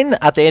day 9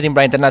 at the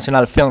Edinburgh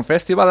International Film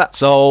Festival.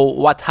 So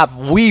what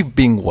have we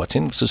been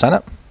watching,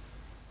 Suzanna?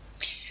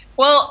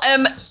 Well,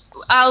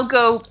 I'll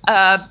go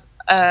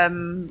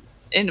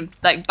in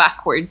like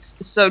backwards.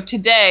 So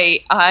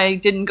today I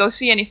didn't go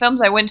see any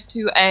films. I went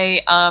to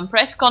a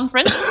press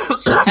conference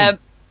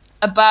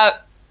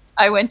about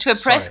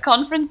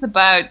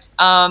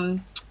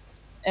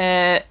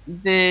the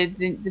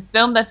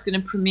film that's going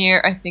to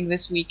premiere, I think,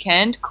 this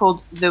weekend,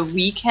 called The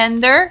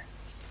Weekender.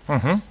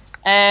 Mm-hmm.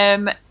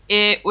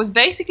 It was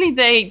basically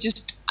they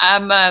just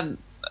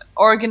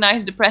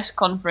organized a press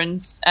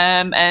conference,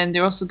 and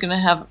they're also going to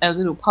have a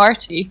little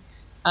party.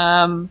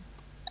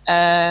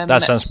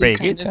 That sounds pretty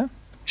good, yeah?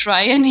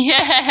 Try and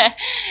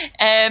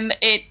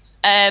it's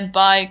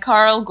by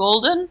Carl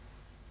Golden.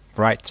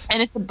 Right.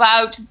 And it's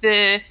about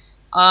the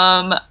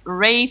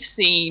rave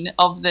scene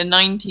of the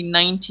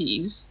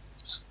 1990s.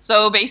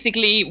 So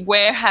basically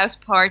warehouse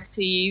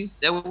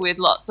parties with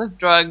lots of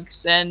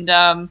drugs and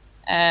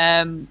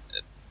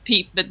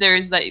but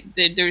there's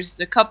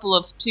a couple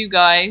of two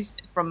guys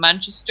from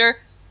Manchester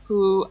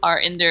who are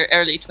in their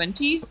early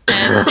 20s,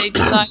 and they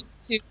decide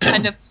to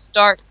kind of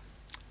start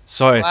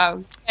Sorry.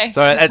 Wow. Okay.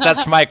 Sorry,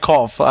 that's my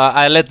cough.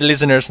 I let the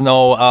listeners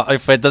know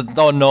if I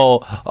don't know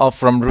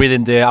from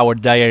reading our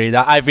diary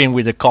that I've been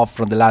with the cough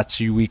from the last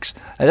 2 weeks.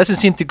 It doesn't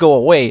seem to go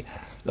away.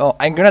 So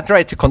I'm gonna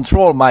try to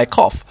control my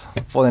cough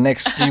for the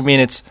next few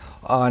minutes,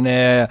 and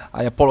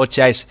I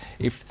apologize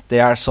if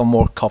there are some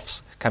more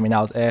coughs coming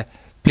out.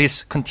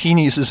 Please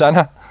continue,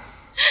 Suzanna.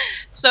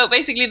 So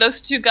basically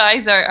those two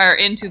guys are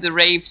into the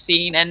rave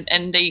scene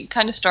and they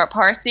kind of start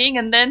partying,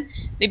 and then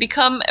they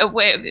become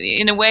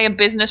in a way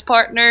business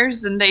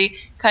partners, and they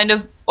kind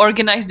of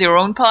organize their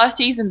own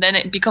parties, and then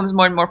it becomes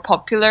more and more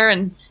popular,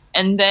 and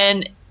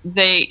then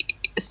they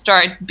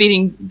start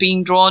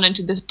being drawn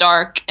into this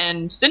dark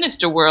and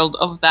sinister world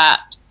of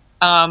that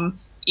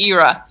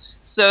era.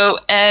 So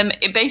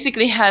it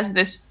basically has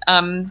this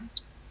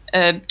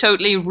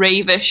totally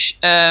ravish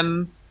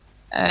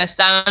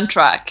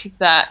soundtrack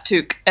that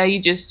took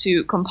ages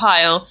to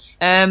compile,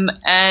 and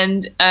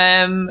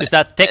is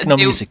that techno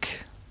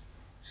music,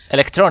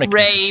 electronic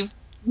rave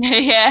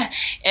music? Yeah.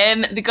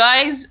 The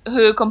guys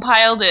who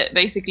compiled it,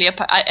 basically at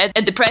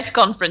the press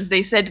conference,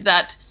 they said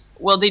that,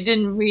 well, they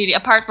didn't really,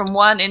 apart from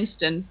one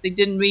instance, they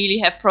didn't really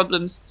have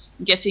problems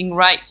getting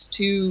rights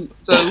to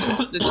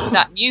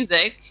that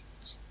music,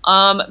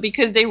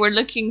 because they were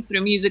looking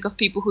through music of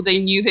people who they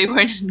knew they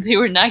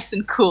were nice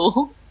and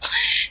cool.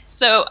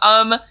 So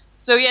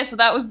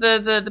that was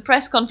the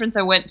press conference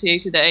I went to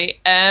today.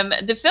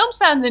 The film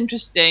sounds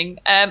interesting.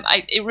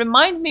 It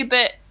reminds me a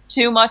bit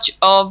too much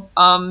of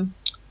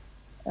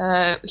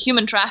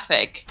Human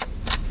Traffic.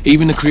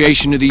 Even the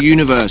creation of the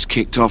universe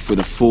kicked off with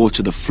a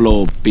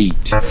 4-to-the-floor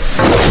beat.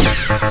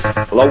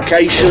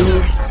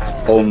 Location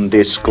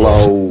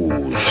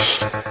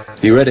undisclosed.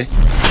 You ready?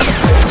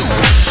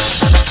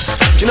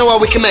 Do you know how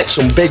we can make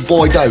some big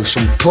boy dough,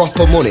 some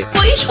proper money?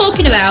 What are you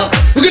talking about?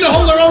 We're gonna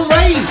hold our own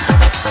rave.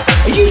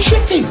 Are you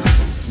tripping?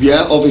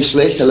 Yeah,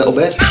 obviously, a little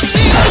bit.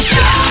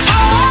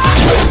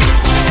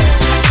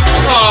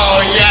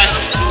 Oh,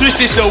 yes!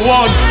 This is the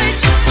one!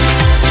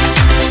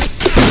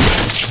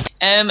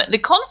 The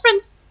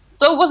conference,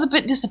 though, was a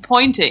bit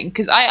disappointing,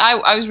 because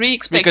I was really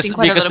expecting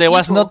quite a lot of because there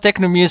was no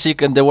techno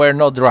music and there were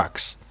no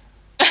drugs.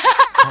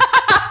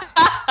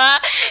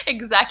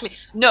 Exactly.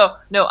 No,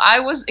 I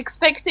was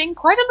expecting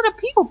quite a lot of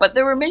people, but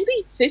there were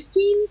maybe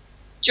 15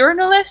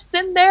 journalists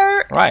in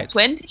there, right?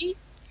 20.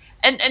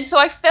 And so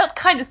I felt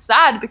kind of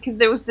sad, because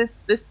there was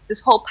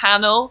this whole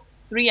panel,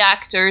 3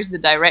 actors, the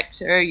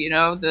director,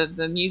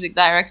 the music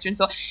director, and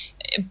so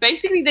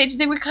basically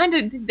they were kind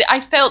of,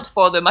 I felt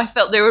for them. I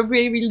felt they were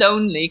really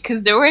lonely,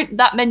 because there weren't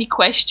that many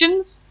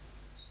questions.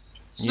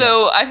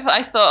 So yeah.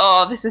 I thought,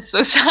 oh, this is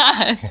so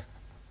sad.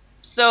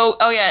 So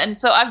and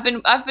so I've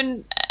been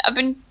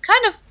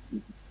kind of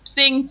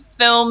seeing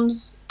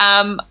films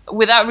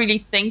without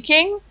really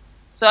thinking.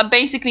 So I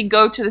basically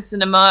go to the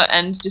cinema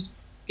and just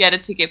get a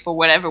ticket for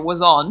whatever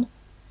was on,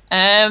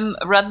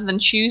 rather than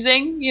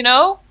choosing,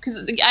 because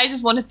I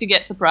just wanted to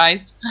get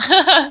surprised.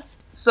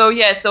 So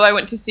I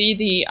went to see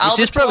the Albatross.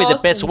 This is probably the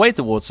best way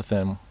towards a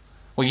film,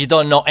 when you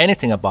don't know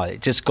anything about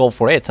it. Just go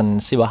for it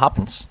and see what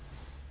happens.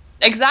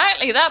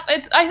 Exactly.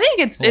 I think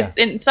it's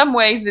in some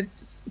ways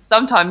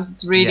sometimes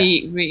it's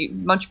really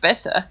much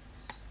better.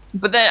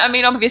 But then, I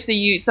mean, obviously,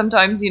 you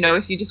sometimes,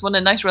 if you just want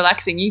a nice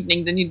relaxing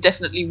evening, then you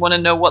definitely want to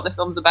know what the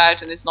film's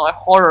about, and it's not a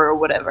horror or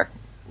whatever.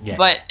 Yeah.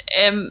 But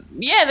there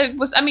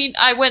was. I mean,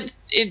 I went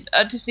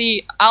to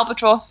see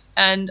Albatross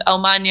and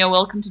Almania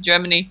Welcome to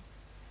Germany,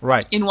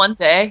 right, in one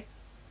day,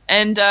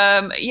 and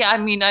I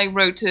mean, I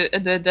wrote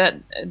in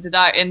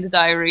the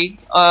diary,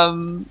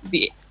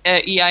 the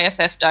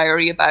EIFF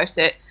diary about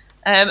it,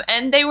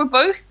 and they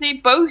both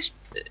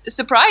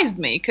surprised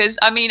me, because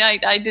I mean,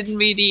 I didn't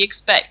really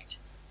expect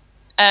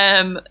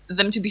them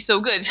to be so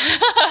good.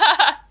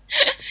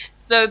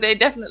 So they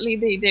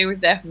were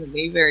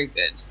definitely very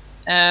good.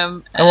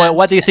 And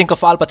what do you think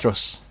of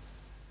Albatross?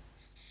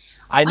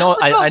 I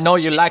know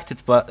you liked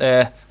it, but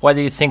what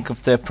do you think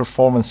of the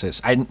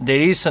performances?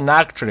 There is an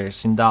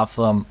actress in that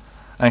film,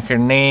 and her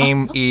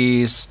name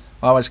is,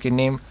 what was her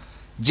name?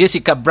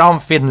 Jessica Brown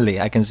Findlay.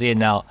 I can see it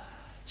now.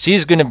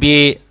 She's gonna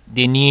be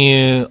the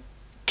new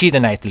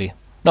Keira Knightley.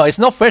 No, it's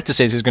not fair to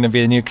say she's gonna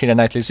be the new Keira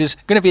Knightley. She's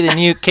gonna be the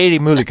new Katie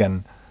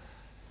Mulligan.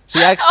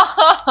 She's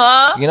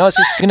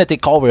gonna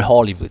take over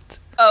Hollywood.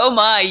 Oh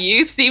my,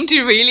 you seem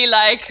to really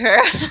like her.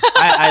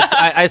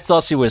 I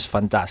thought she was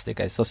fantastic.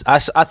 I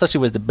thought she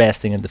was the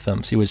best thing in the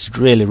film. She was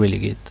really, really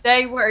good.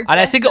 They were. And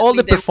I think all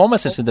the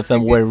performances in the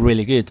film were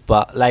really good.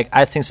 But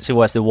I think she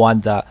was the one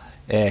that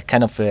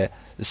kind of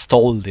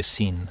stole the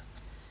scene.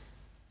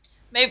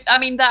 Maybe, I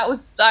mean, that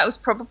was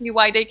probably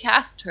why they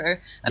cast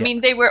her. I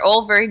mean, they were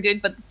all very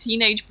good, but the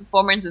teenage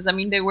performances, I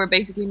mean, they were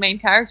basically main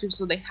characters,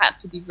 so they had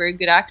to be very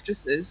good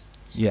actresses.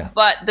 Yeah.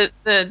 But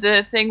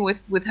the thing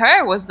with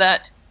her was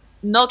that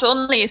not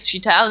only is she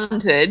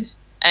talented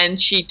and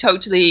she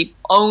totally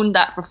owned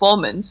that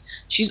performance,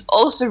 she's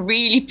also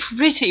really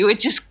pretty,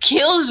 which just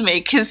kills me,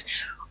 because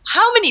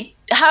how many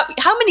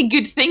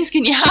good things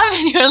can you have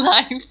in your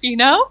life,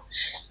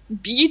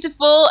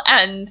 Beautiful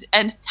and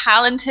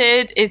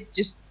talented. It's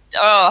just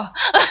Oh.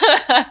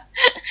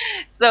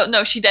 So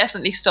no, she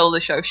definitely stole the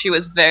show. She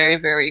was very,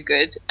 very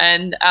good,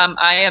 and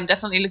I am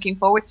definitely looking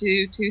forward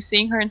to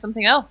seeing her in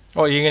something else.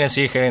 Oh, you're gonna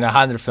see her in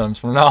 100 films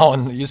from now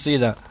on. You see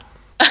that.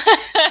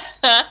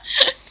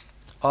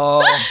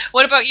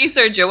 What about you,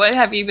 Sergio? What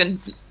have you been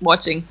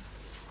watching?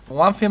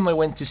 One film I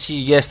went to see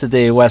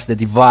yesterday was The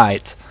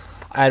Divide.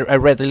 I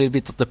read a little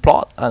bit of the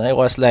plot, and I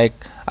was like,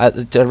 I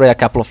read a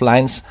couple of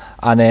lines,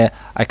 and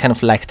I kind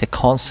of liked the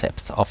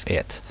concept of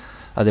it.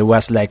 There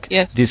was like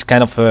this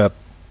kind of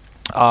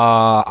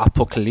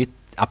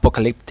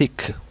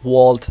apocalyptic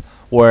world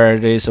where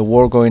there is a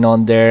war going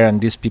on there, and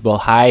these people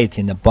hide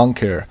in a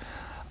bunker,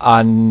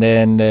 and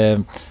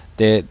then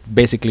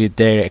basically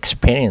their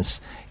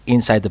experience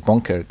inside the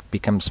bunker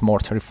becomes more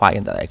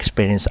terrifying than the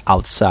experience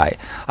outside.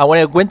 And when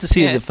I went to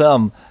see the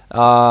film,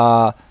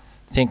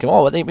 thinking,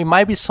 oh, it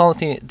might be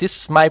something.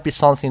 This might be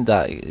something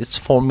that it's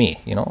for me,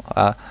 you know,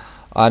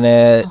 and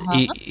it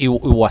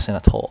wasn't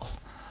at all.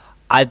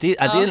 I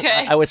didn't.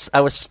 I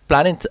was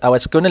planning. I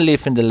was gonna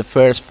leave in the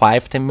first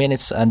 5-10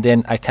 minutes, and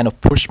then I kind of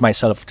pushed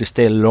myself to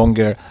stay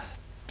longer,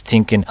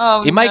 thinking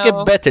it might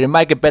get better. It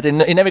might get better.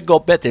 It never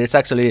got better.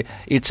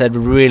 It's a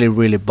really,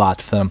 really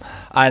bad film,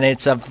 and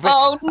it's a. It's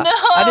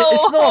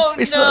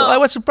not. I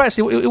was surprised.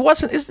 It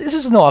wasn't. This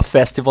is not a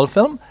festival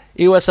film.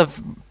 It was a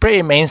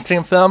pretty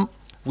mainstream film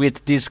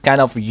with these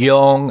kind of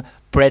young,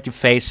 pretty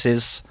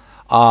faces.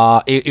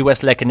 It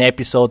was like an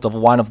episode of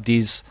one of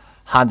these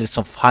hundreds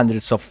of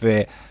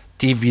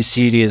TV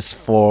series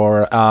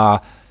for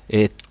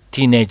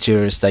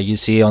teenagers that you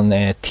see on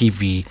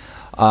TV,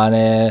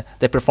 and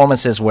the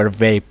performances were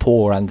very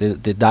poor, and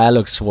the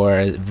dialogues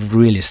were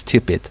really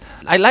stupid.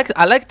 I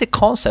like the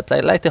concept. I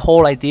like the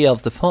whole idea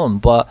of the film,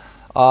 but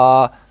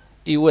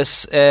it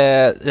was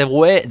the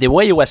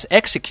way it was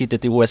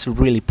executed. It was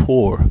really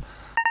poor.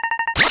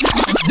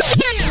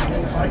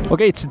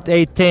 Okay, it's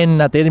day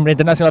 10 at the Edinburgh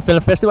International Film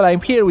Festival.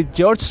 I'm here with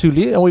George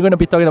Sully, and we're going to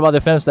be talking about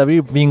the films that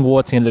we've been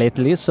watching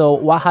lately. So,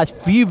 what have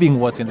you been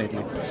watching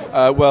lately?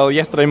 Well,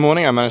 yesterday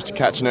morning I managed to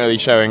catch an early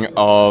showing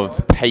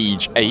of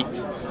Page 8,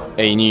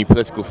 a new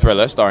political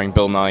thriller starring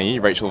Bill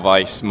Nighy, Rachel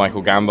Weisz,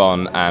 Michael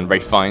Gambon, and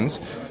Ralph Fiennes.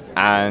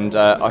 And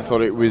I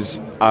thought it was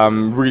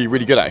really,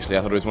 really good. Actually,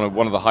 I thought it was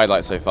one of the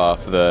highlights so far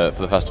for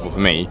the festival for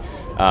me.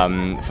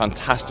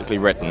 Fantastically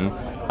written.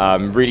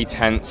 Really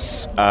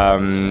tense,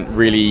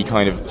 really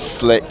kind of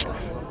slick,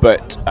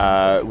 but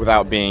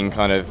without being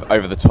kind of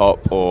over the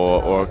top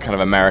or kind of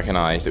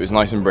Americanized. It was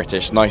nice and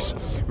British, nice,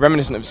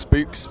 reminiscent of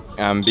Spooks,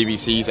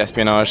 BBC's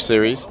espionage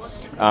series,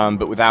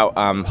 but without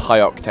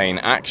high-octane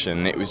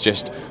action. It was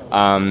just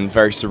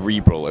very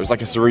cerebral. It was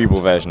like a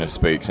cerebral version of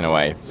Spooks in a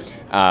way,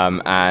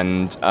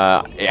 and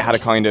it had a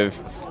kind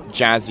of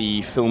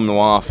jazzy film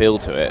noir feel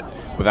to it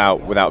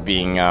without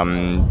being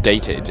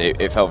dated.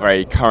 It felt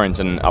very current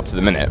and up to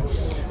the minute.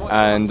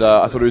 And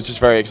I thought it was just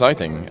very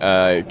exciting.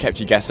 It kept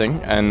you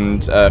guessing,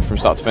 and from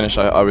start to finish,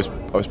 I was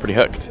pretty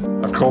hooked.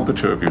 I've called the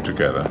two of you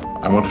together.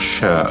 I want to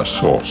share a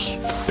source.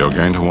 You're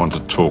going to want to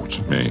talk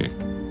to me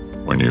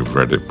when you've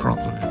read it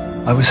properly.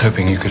 I was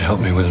hoping you could help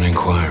me with an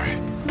inquiry.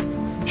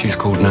 She's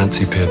called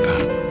Nancy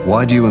Pierpont.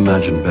 Why do you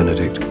imagine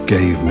Benedict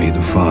gave me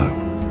the file?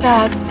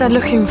 Dad, they're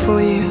looking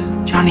for you.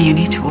 Johnny, you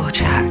need to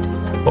watch out.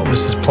 What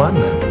was his plan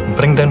then?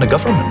 Bring down the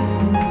government?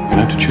 You're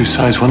gonna have to choose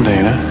sides one day,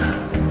 you know?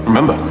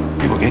 Remember,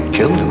 people get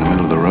killed in the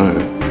middle of the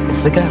road.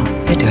 It's the girl.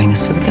 You're doing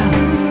this for the girl.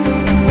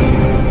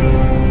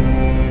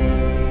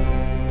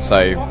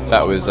 So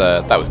that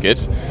was good.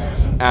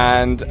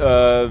 And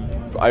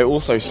I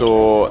also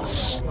saw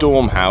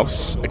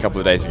Stormhouse a couple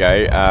of days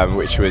ago,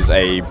 which was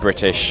a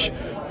British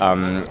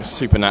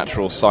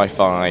supernatural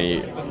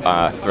sci-fi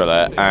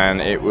thriller,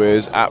 and it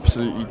was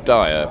absolutely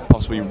dire.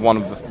 Possibly one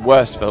of the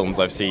worst films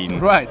I've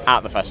seen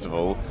at the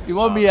festival. It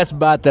won't be as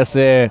bad as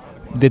The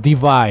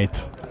Divide.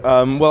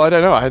 Well, I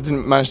don't know. I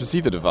didn't manage to see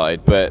The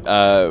Divide, but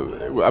I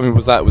mean,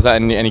 was that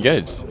any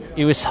good?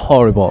 It was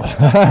horrible.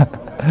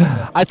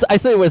 I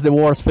thought it was the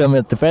worst film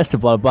at the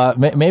festival, but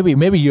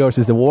maybe yours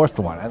is the worst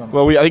one. I don't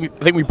know. Well, I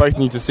think we both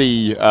need to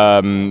see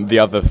the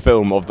other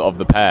film of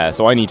the pair.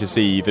 So I need to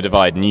see The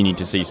Divide, and you need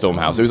to see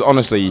Stormhouse. It was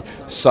honestly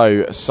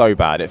so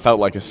bad. It felt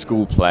like a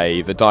school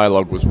play. The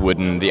dialogue was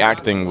wooden. The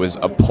acting was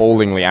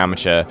appallingly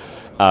amateur.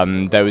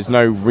 There was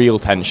no real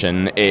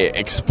tension. It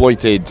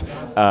exploited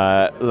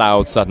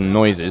loud, sudden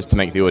noises to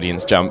make the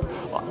audience jump.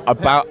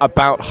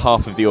 About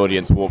half of the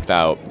audience walked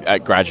out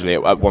gradually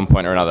at one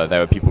point or another. There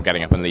were people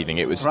getting up and leaving.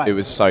 It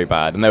was so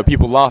bad, and there were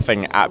people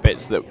laughing at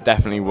bits that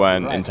definitely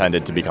weren't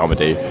intended to be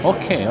comedy.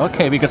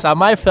 Okay, because at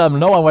my film,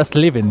 no one was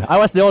leaving. I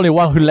was the only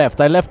one who left.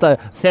 I left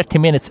 30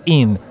 minutes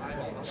in,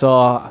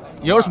 so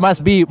yours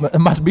must be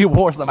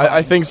worse than mine.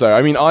 I think so.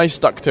 I mean, I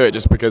stuck to it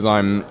just because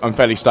I'm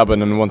fairly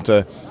stubborn and want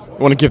to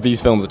give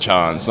these films a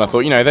chance, and I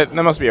thought,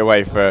 there must be a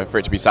way for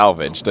it to be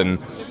salvaged, and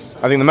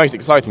I think the most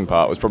exciting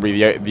part was probably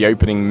the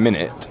opening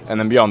minute, and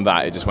then beyond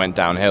that it just went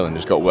downhill and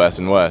just got worse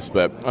and worse.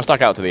 But I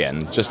stuck out to the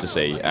end just to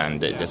see,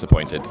 and it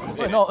disappointed.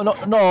 No,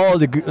 all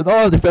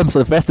the films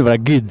of the festival are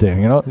good there,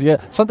 you know.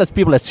 Yeah, sometimes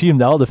people assume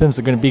that all the films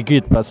are going to be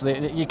good, but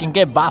you can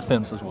get bad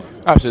films as well.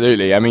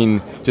 Absolutely. I mean,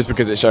 just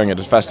because it's showing at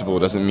a festival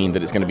doesn't mean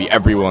that it's going to be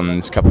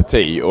everyone's cup of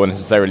tea or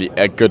necessarily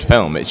a good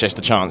film. It's just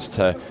a chance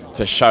to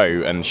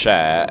show and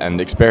share and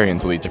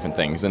experience all these different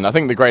things. And I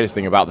think the greatest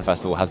thing about the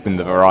festival has been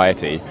the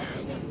variety.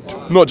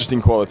 Not just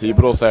in quality,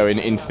 but also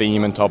in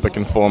theme and topic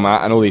and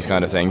format and all these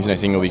kind of things. You know,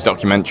 seeing all these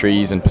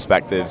documentaries and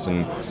perspectives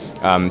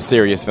and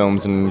serious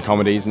films and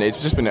comedies, and it's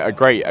just been a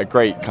great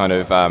kind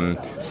of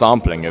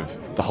sampling of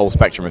the whole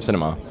spectrum of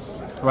cinema.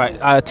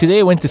 Right. Today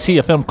I went to see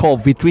a film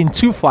called Between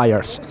Two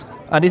Fires,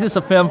 and this is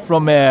a film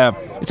from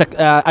it's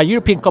a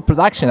European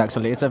co-production.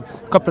 Actually, it's a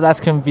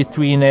co-production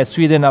between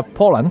Sweden and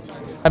Poland,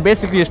 and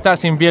basically it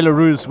starts in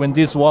Belarus when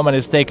this woman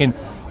is taking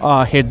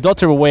her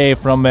daughter away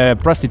from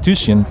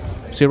prostitution.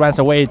 She runs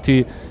away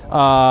to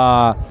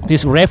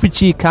this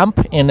refugee camp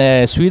in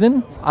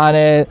Sweden, and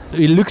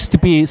it looks to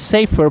be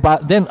safer,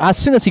 but then as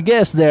soon as she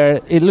gets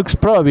there, it looks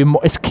probably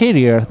more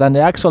scarier than the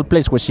actual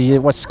place where she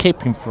was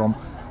escaping from.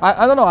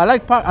 I don't know, I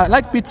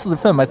like bits of the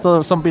film. I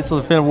thought some bits of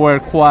the film were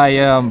quite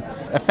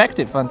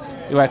effective and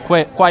they were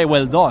quite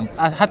well done.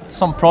 I had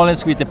some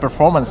problems with the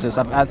performances.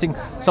 I think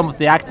some of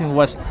the acting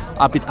was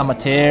a bit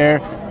amateur,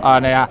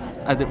 and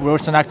there were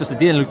some actors that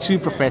didn't look too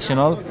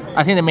professional.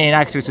 I think the main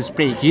actress is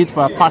pretty good,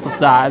 but apart of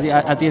that,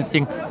 I didn't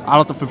think a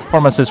lot of the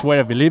performances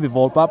were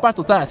believable. But apart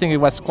of that, I think it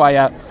was quite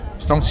a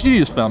strong,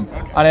 serious film,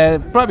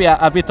 and probably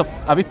a bit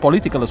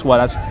political as well,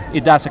 as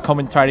it does a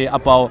commentary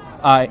about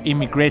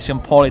immigration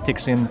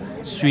politics in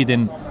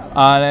Sweden.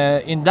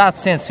 And in that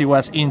sense, it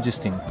was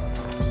interesting.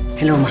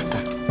 Hello, Marta.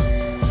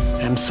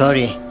 I'm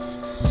sorry.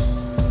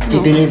 We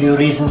believe your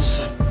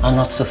reasons are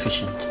not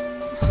sufficient.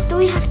 Do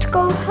we have to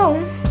go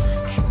home?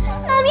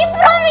 Mom, you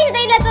promised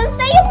they'd let us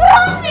stay. You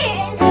promised!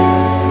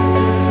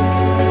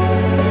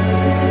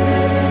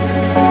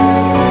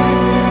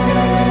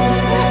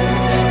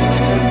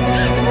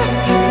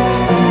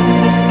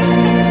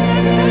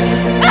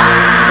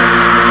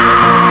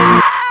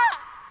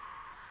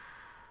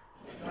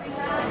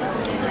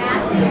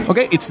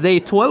 Okay, it's day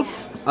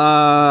 12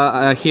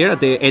 here at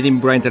the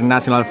Edinburgh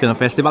International Film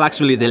Festival.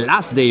 Actually, the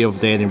last day of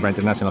the Edinburgh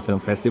International Film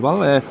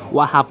Festival.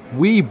 What have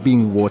we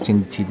been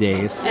watching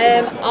today?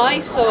 I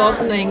saw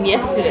something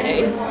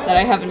yesterday that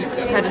I haven't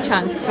had a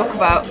chance to talk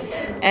about.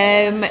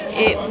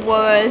 It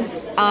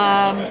was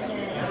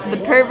The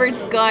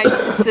Pervert's Guide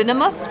to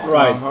Cinema.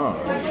 Right.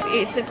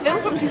 It's a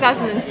film from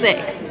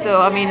 2006,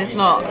 so I mean it's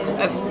not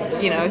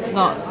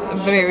a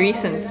very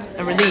recent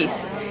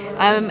release.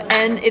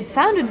 And it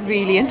sounded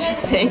really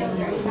interesting,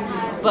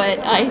 but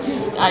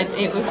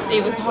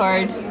it was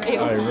hard.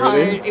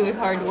 It was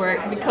hard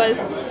work because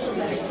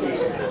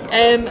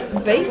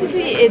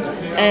basically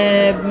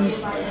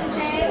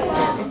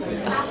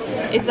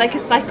it's like a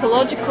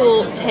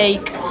psychological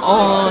take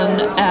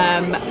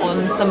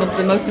on some of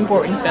the most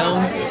important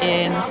films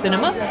in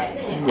cinema.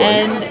 Right.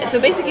 And so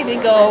basically they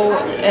go,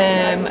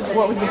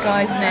 what was the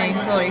guy's name?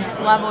 Sorry,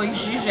 Slavoj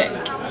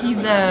Žižek.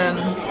 He's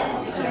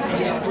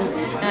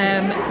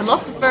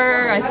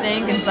philosopher, I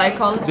think, and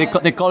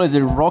psychologist. They call it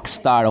the rock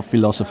star of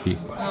philosophy.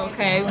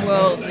 Okay,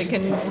 well, they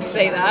can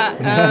say that.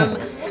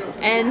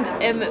 And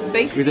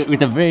basically...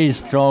 With a very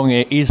strong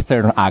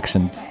Eastern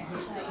accent.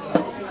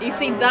 You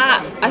see,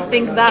 I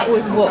think that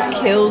was what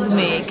killed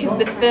me, because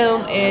the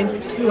film is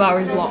 2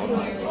 hours long.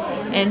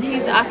 And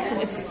his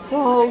accent is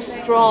so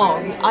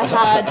strong.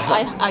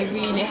 I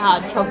really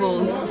had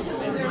troubles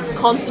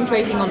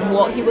concentrating on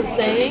what he was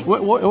saying.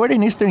 Where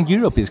in Eastern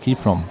Europe is he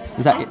from?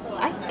 Is that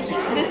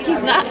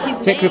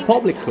he's Czech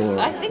Republic or?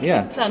 I think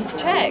it sounds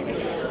Czech,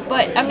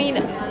 but I mean,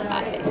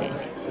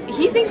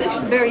 his English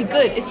is very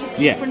good. It's just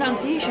his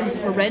pronunciation is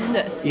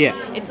horrendous. Yeah,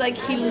 it's like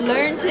he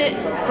learned it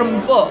from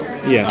a book,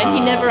 and he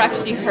never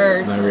actually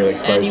heard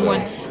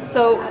anyone.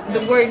 So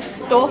the word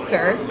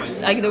stalker,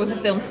 like there was a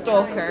film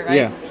Stalker, right?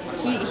 Yeah.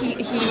 He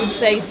would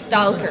say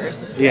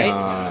stalkers, right?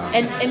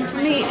 And for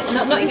me,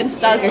 not even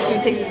stalkers, he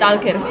would say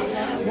stalkers,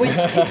 which is...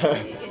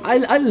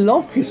 I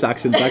love his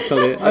accent,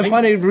 actually. I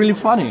find it really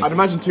funny. I'd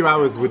imagine 2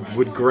 hours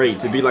would great.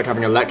 It'd be like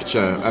having a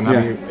lecture and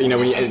having,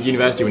 at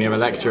university when you have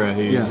a lecturer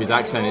whose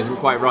accent isn't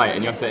quite right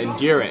and you have to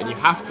endure it and you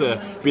have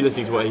to be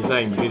listening to what he's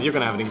saying because you're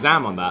going to have an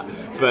exam on that.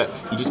 But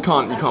you just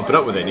can't put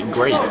up with it. It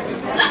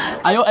grates.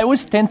 I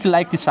always tend to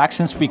like these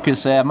accents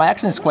because my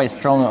accent is quite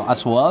strong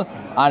as well.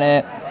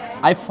 And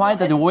I find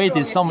that the way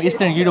that some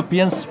Eastern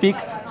Europeans speak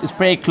is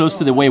very close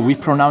to the way we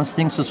pronounce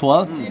things as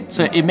well.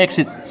 So it makes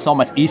it so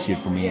much easier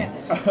for me.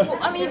 Well,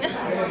 I mean,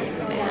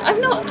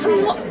 I'm not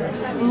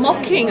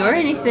mocking or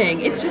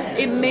anything. It's just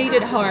it made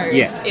it hard.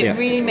 It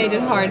really made it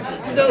hard.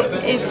 So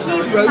if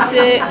he wrote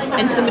it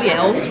and somebody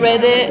else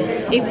read it,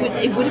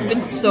 it would have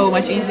been so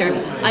much easier.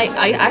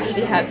 I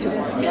actually had to.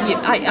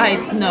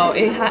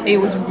 It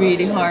was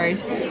really hard.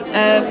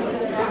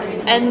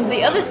 And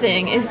the other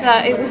thing is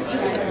that it was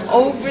just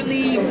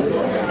overly...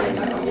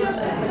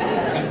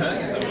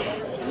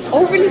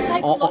 overly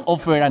psychological.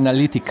 Over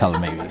analytical,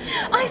 maybe.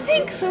 I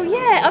think so,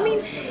 yeah. I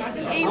mean,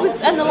 he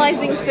was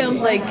analyzing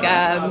films like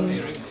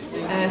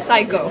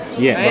Psycho,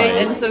 right?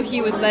 And so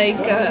he was like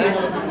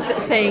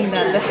saying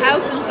that the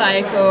house in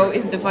Psycho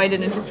is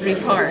divided into 3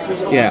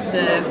 parts. Yeah.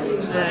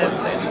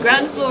 The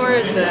ground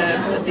floor,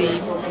 the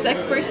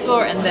first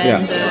floor, and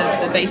then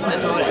the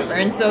basement or whatever.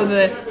 And so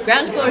the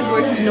ground floor is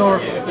where he's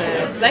normal.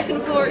 The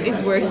second floor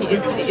is where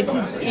it's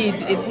his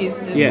id, it's his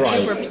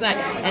super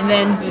persona. And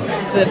then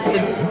the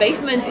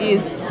basement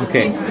is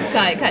his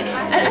kind.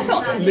 And I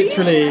thought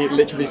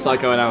literally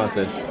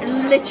psychoanalysis.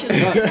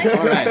 Literally.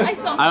 All right.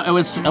 I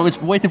was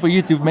waiting for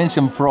you to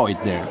mention Freud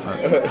there.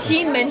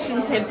 He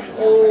mentions him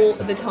all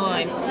the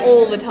time.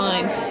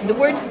 The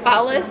word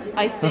phallus,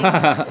 I think,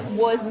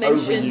 was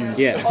mentioned.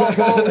 Yeah.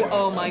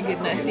 Oh my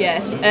goodness,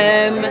 yes.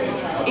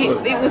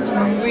 It was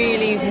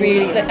really,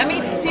 really. I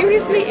mean,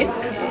 seriously,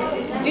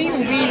 do you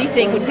really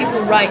think when people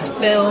write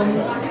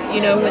films,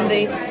 when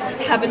they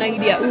have an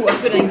idea,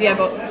 I've got an idea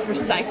for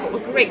Psycho, a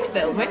great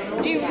film, right?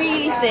 Do you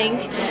really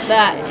think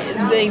that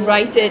they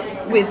write it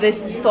with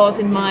this thought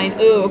in mind?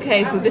 Oh,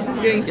 okay, so this is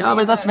going to. Yeah,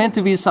 but that's meant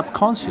to be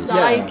subconscious.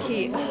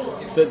 Psyche. Yeah.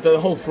 The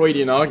whole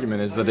Freudian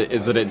argument is that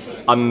it's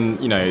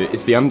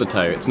it's the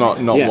undertow. It's not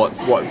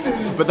what's.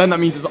 But then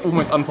that means it's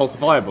almost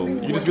unfalsifiable.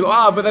 You just be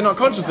like, but they're not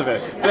conscious of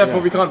it.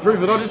 Therefore, we can't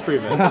prove it or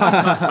disprove it.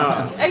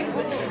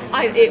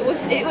 It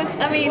was.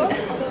 I mean,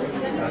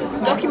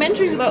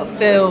 documentaries about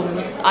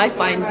films, I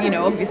find,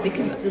 obviously,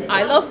 because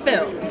I love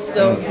films,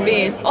 so for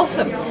me it's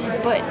awesome.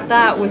 But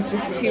that was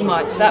just too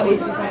much. That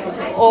was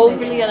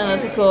overly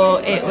analytical.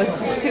 It was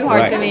just too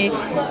hard for me.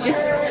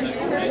 Just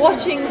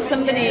watching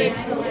somebody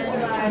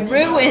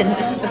ruin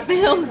the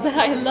films that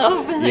I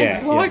love and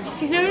I've watched,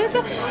 so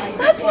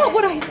that's not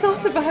what I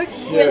thought about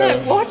when I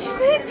watched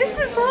it. This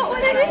is not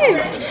what it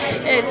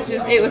is.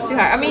 It was too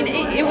hard. I mean,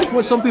 it was.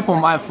 Well, some people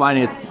might find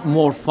it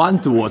more fun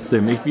to watch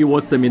them if you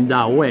watch them in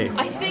that way.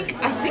 I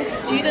think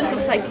students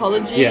of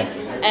psychology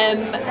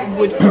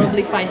would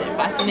probably find it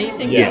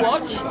fascinating to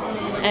watch.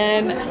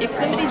 If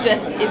somebody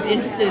just is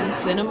interested in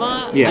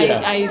cinema,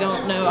 I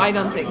don't know. I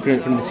don't think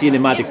from the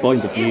cinematic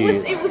point of view.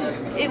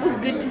 It was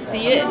good to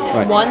see it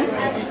once,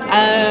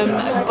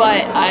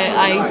 but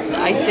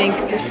I think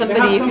for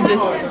somebody who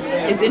just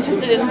is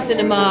interested in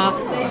cinema,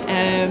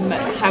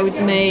 how it's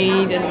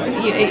made, and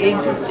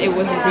it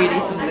wasn't really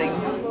something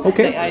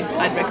that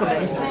I'd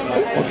recommend.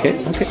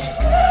 Okay.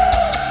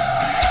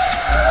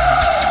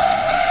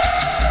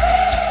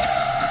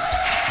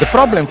 The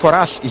problem for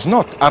us is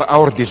not are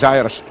our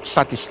desires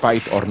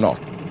satisfied or not.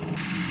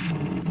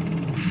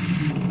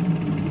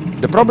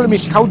 The problem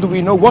is how do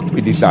we know what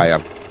we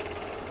desire?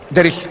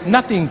 There is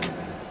nothing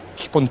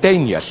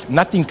spontaneous,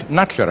 nothing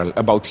natural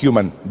about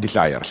human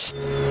desires.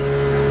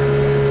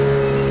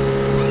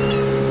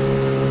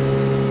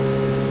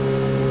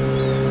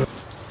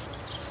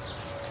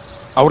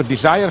 Our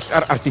desires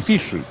are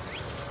artificial.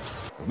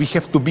 We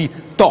have to be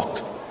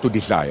taught to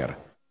desire.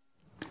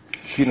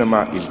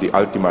 Cinema is the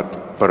ultimate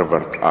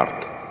pervert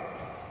art.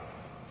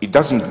 It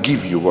doesn't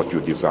give you what you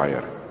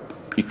desire.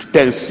 It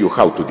tells you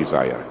how to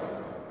desire.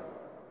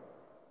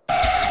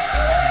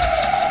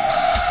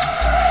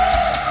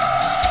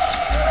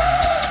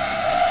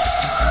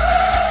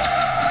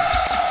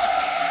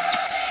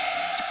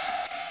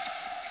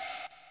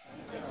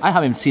 I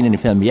haven't seen any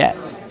film yet.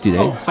 Did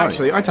they?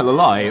 Actually, I tell a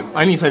lie.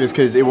 I only say this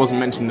because it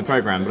wasn't mentioned in the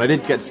programme, but I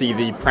did get to see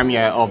the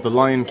premiere of The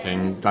Lion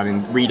King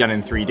redone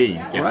in 3D.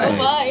 Yes.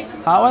 Right.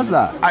 How was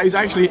that? It was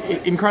actually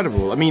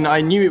incredible. I mean,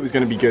 I knew it was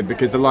going to be good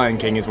because The Lion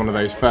King is one of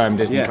those firm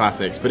Disney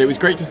classics, but it was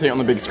great to see it on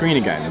the big screen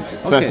again,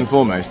 first and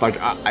foremost. Like,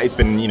 it's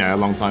been, a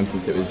long time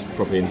since it was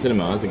properly in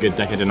cinemas, a good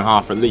decade and a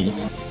half at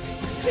least.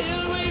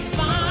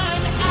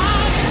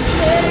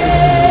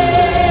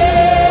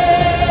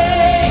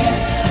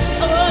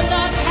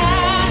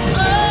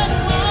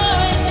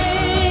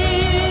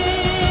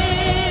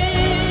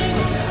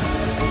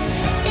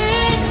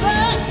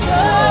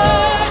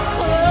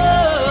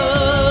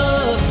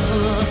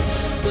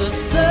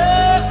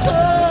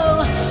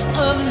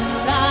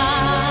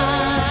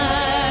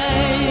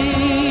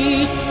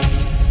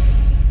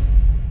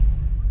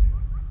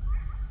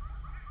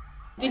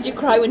 Did you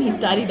cry when his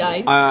daddy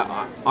died?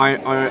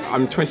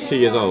 I'm 22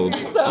 years old.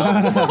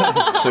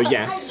 So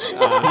yes.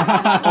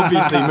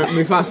 Obviously,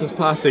 Mufasa's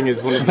passing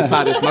is one of the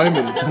saddest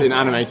moments in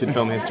animated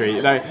film history.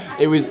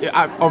 It was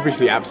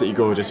obviously absolutely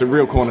gorgeous, a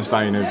real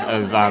cornerstone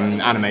of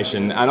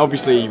animation, and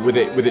obviously with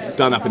it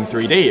done up in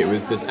 3D, it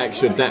was this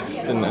extra depth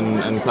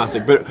and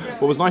classic. But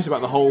what was nice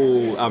about the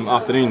whole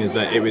afternoon is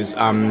that it was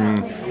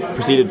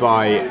preceded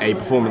by a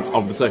performance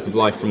of The Circle of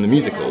Life from the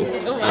musical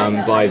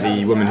by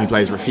the woman who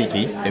plays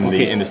Rafiki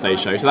in the stage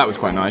show. So that was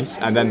quite nice.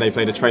 And then they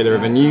played a trailer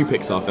of a new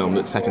Pixar film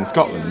that's set in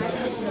Scotland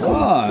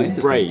called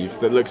Brave,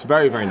 that looks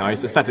very, very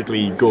nice,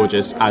 aesthetically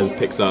gorgeous, as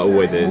Pixar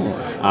always is.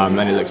 And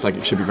it looks like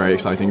it should be very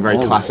exciting, very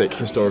classic,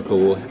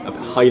 historical,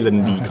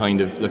 Highlandy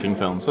kind of looking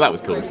film. So that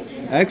was cool.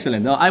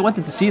 Excellent. No, I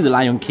wanted to see The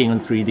Lion King on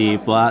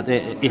 3D, but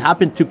it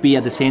happened to be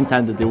at the same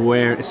time that they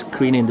were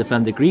screening the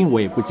film The Green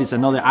Wave, which is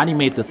another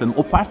animated film,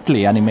 or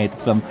partly animated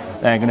film,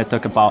 that I'm going to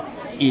talk about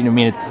in a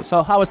minute.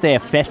 So how was the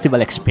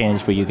festival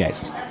experience for you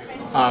guys?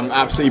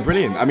 Absolutely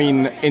brilliant. I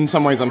mean, in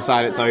some ways I'm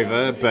sad it's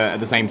over, but at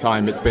the same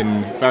time it's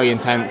been very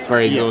intense,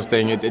 very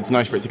exhausting. It's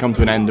nice for it to come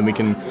to an end and we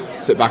can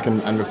sit back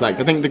and reflect.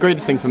 I think the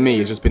greatest thing for me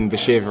has just been the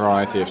sheer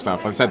variety of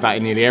stuff. I've said that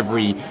in nearly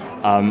every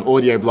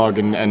audio blog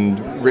and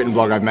written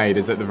blog I've made,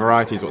 is that the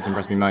variety is what's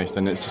impressed me most,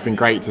 and it's just been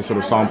great to sort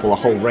of sample a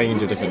whole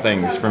range of different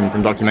things, from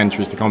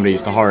documentaries to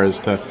comedies to horrors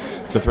to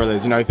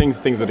thrillers,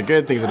 things that are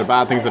good, things that are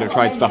bad, things that have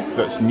tried stuff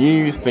that's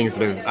new, things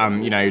that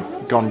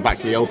have gone back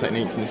to the old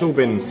techniques, and it's all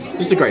been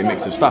just a great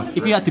mix of stuff.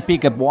 If you had to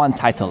pick up one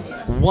title,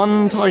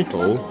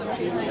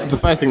 the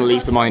first thing that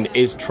leaps to mind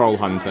is Troll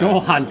Hunter. Troll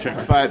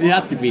Hunter, but it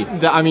had to be.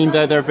 There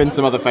have been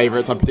some other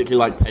favourites. I particularly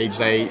like Page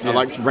 8. I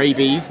liked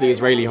Rabbies, the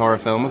Israeli horror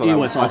film.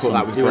 I thought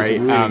that was great.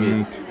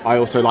 Really I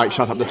also like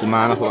Shut Up Little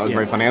Man. I thought that was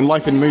very funny. And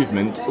Life in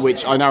Movement,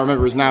 which I now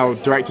remember is now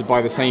directed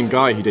by the same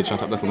guy who did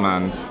Shut Up Little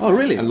Man. Oh,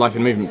 really? And Life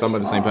in Movement, done by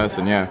the same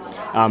person, yeah.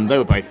 They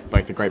were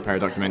both a great pair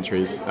of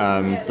documentaries.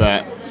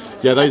 But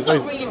yeah, those.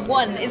 Not really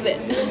one, is it?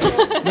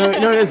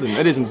 No, it isn't.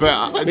 It isn't.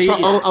 But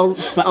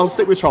I'll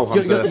stick with Troll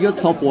Hunter. Your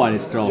top one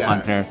is Troll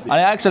Hunter. I'm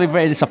actually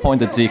very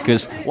disappointed too,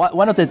 because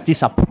one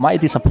of my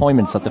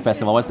disappointments at the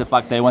festival was the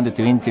fact that I wanted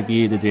to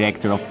interview the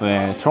director of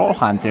Troll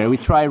Hunter. We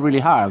tried really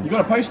hard. You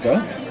got a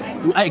poster?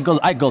 I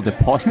got the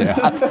poster.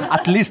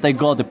 At least I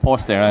got the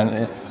poster,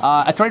 and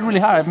I tried really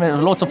hard. I made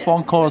lots of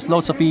phone calls,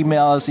 lots of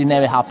emails. It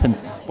never happened.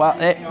 Well,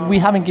 we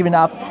haven't given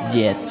up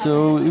yet,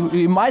 so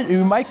we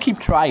might keep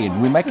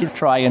trying. We might keep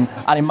trying,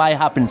 and it might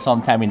happen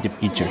sometime in the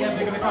future.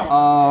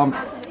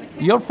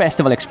 Your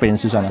festival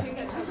experience, Suzanna?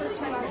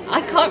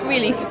 I can't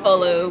really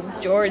follow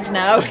George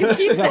now because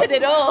he said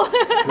it all.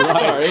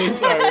 Sorry.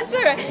 That's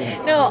all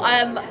right. No,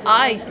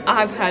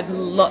 I've had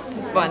lots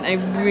of fun. I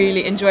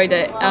really enjoyed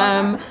it.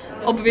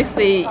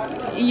 Obviously,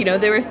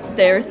 there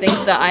are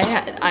things that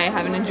I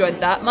haven't enjoyed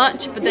that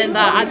much, but then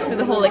that adds to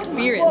the whole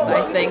experience,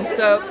 I think.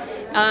 So,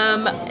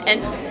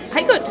 and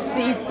I got to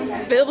see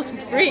films for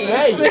free.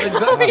 Hey,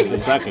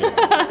 exactly.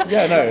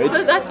 Yeah, no.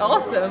 So that's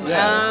awesome.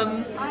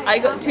 Yeah. I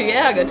got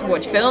to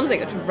watch films. I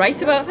got to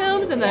write about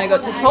films, and then I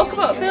got to talk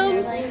about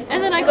films,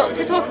 and then I got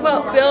to talk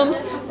about films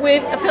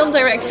with a film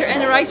director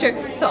and a writer.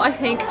 So I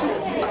think,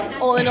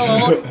 all in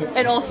all,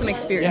 an awesome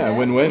experience. Yeah,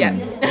 win-win.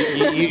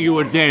 Yeah. you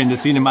were there in the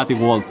cinematic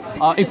world.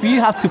 If you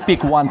have to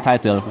pick one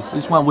title,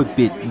 which one would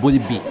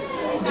it be?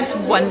 Just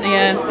one,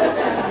 yeah.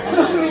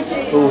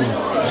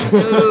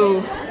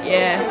 Ooh,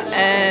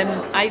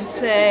 yeah. I'd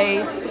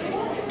say.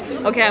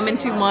 Okay, I'm in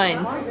two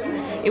minds.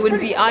 It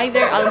would be either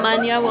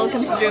Almania,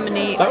 Welcome to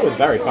Germany. That was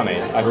very funny.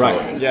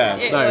 Right.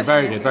 Yeah. No,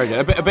 very good, very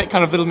good. A bit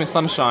kind of Little Miss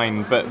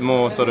Sunshine, but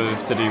more sort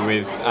of to do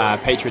with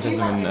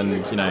patriotism and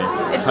it's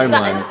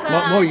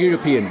homeland. More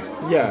European.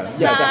 Yeah.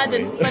 Sad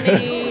and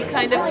funny,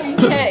 kind of.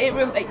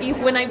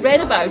 Yeah. When I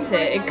read about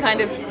it, it kind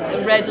of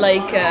read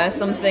like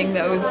something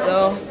that was.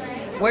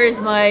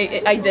 Where's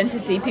my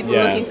identity? People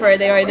looking for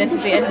their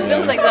identity, and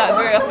films like that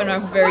very often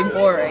are very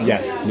boring.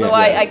 Yes. So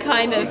I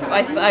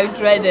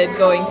dreaded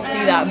going to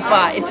see that,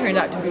 but it turned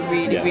out to be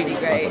really, really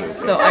great.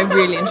 So I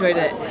really enjoyed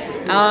it.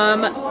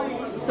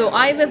 So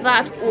either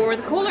that or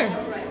The Caller.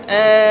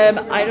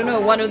 I don't know,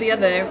 one or the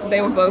other. They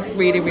were both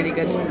really, really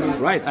good.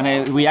 Right,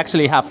 and we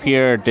actually have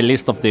here the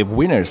list of the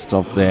winners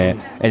of the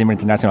Edinburgh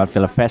International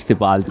Film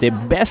Festival. The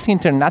best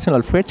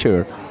international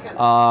feature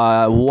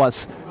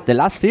was The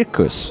Last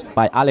Circus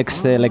by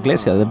Alex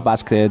Leglesia, the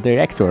Basque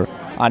director,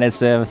 and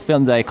it's a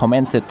film that I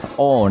commented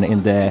on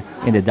in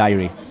the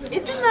diary.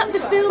 Isn't that the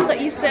film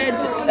that you said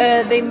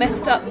they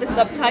messed up the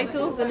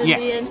subtitles and in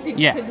the end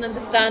people couldn't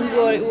understand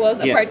what it was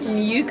apart from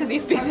you because you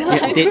speak the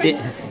language?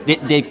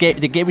 They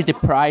gave it the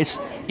prize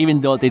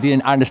even though they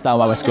didn't understand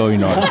what was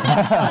going on.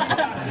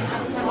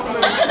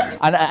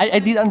 And I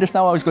did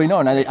understand what was going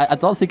on. I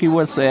don't think it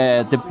was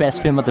the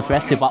best film at the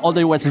festival,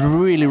 although it was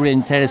really, really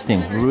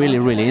interesting. Really,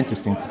 really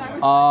interesting.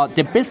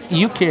 The best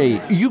UK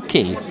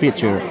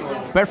feature,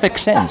 Perfect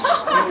Sense,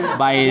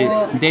 by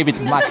David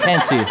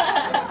Mackenzie.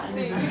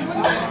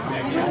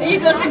 You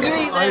don't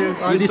agree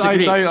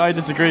then? I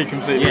disagree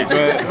completely,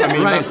 but I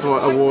mean that's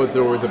what awards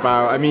are always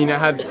about. I mean it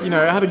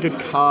had a good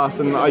cast,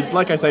 and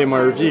like I say in my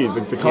review,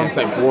 the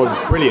concept was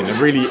brilliant, a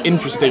really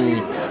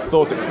interesting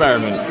thought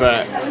experiment,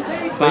 but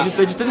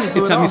they just didn't.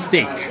 It's a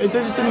mistake. It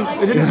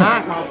didn't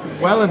act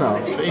well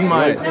enough, in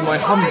my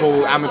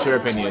humble amateur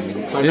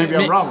opinion. So maybe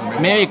I'm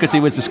wrong. Maybe because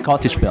it was a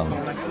Scottish film.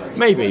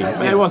 Maybe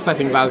it was set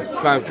in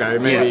Glasgow.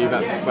 Maybe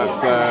that's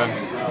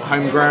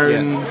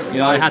homegrown.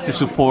 Yeah. I had to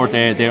support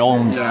their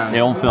own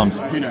films.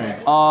 Who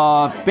knows?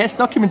 Best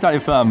documentary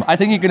film. I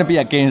think you're gonna be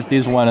against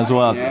this one as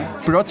well.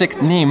 Project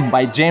Nim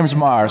by James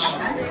Marsh.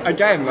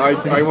 Again,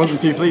 I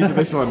wasn't too pleased with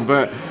this one,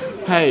 but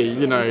hey,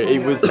 you know, it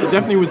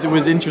definitely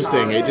was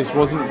interesting. It just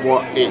wasn't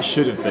what it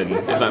should have been,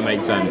 if that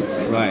makes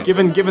sense. Right.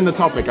 Given the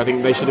topic, I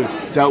think they should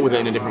have dealt with it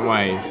in a different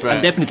way. But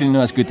And definitely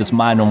not as good as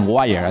Man on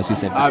Wire, as you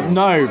said.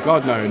 no,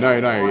 God, no.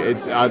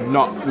 It's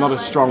not a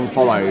strong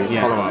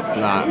follow-up to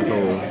that at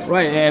all.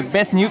 Right,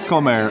 best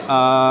newcomer,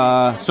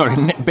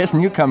 best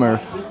newcomer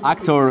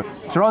actor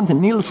Trond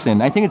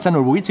Nielsen. I think it's a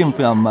Norwegian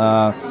film,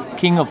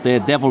 King of the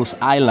Devil's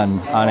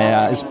Island,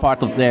 and it's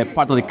part of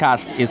the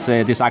cast is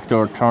this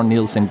actor Trond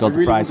Nielsen got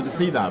the prize. I wanted to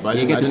see that, but I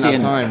didn't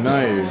have time.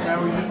 No,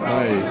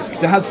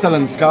 because it has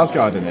Stellan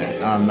Skarsgård in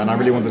it, and I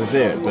really wanted to see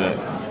it, but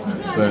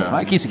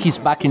he's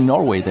back in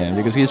Norway then,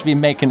 because he's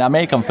been making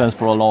American films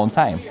for a long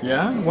time.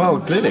 Yeah, well,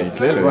 clearly.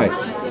 Right.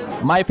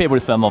 My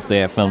favorite film of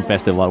the film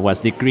festival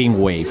was The Green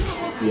Wave.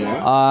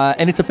 Yeah.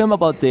 And it's a film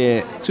about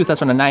the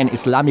 2009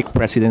 Islamic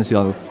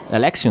presidential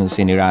elections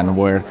in Iran,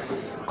 where,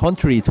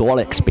 contrary to all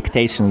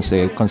expectations,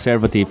 the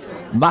conservative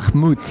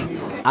Mahmoud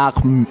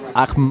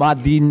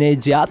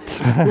Ahmadinejad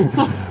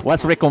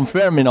was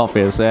reconfirmed in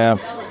office.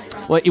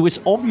 Well, it was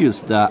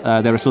obvious that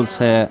the results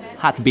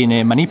had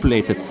been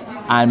manipulated,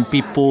 and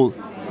people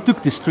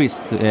took the streets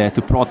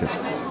to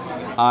protest.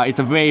 It's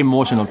a very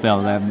emotional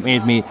film that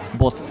made me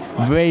both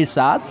very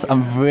sad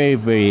and very,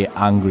 very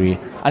angry.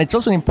 And it's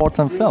also an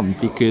important film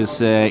because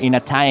in a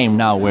time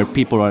now where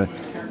people are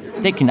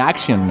taking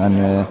action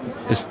and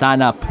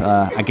stand up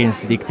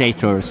against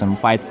dictators and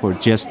fight for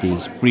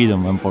justice,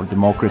 freedom, and for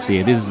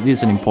democracy, this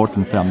is an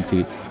important film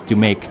to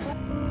make.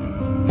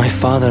 My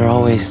father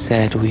always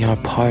said we are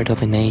part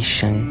of a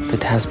nation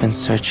that has been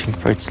searching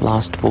for its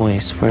lost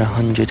voice for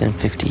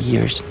 150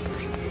 years.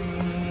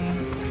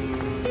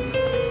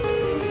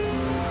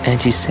 And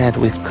he said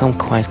we've come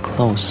quite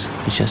close,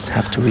 we just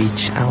have to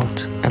reach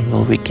out and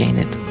we'll regain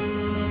it.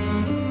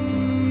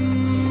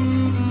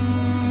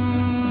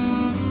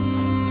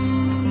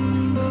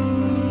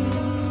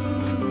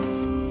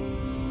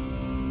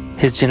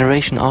 His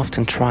generation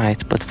often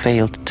tried but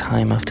failed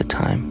time after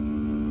time.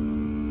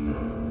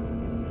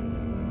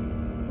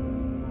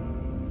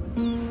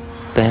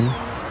 Then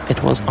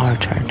it was our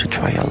turn to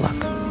try our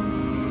luck.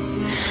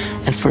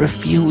 And for a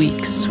few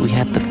weeks we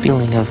had the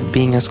feeling of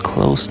being as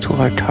close to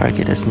our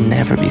target as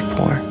never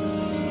before.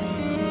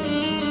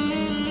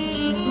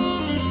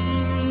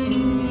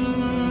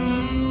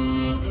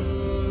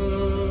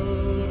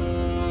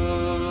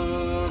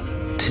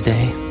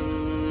 Today,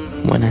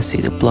 when I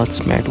see the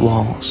blood-smeared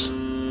walls,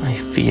 I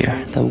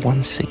fear that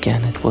once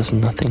again it was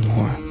nothing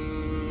more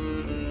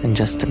than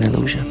just an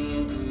illusion.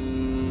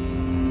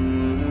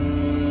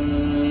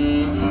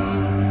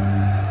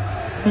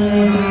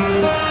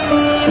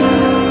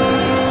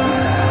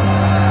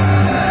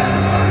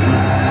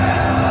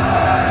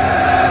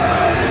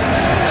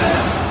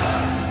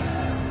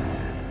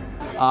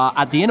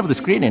 At the end of the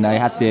screening, I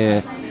had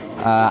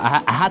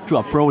to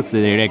approach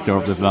the director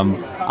of the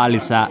film, Ali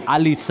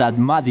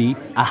Sadmadi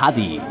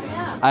Ahadi,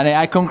 and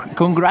I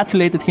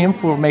congratulated him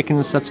for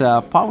making such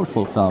a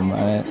powerful film.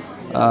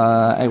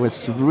 I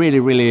was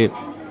really, really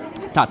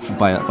touched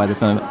by the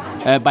film.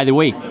 By the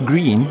way,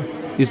 green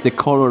is the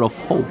color of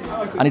hope,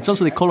 and it's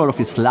also the color of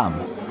Islam.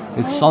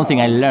 It's something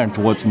I learned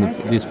watching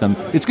this film.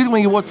 It's good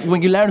when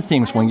you learn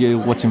things when you're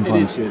watching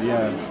films. It is good,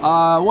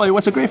 yeah. Well, it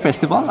was a great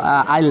festival.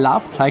 I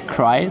laughed, I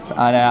cried,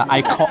 and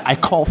I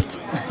coughed.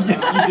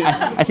 Yes, you did.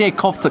 I think I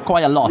coughed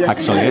quite a lot, yes,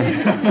 actually.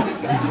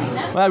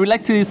 Well, I would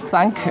like to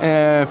thank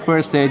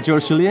first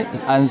George Sully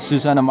and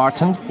Suzanna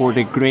Marchant for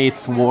the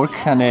great work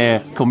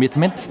and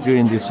commitment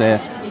during this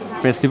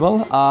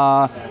festival.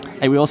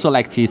 I would also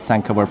like to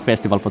thank our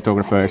festival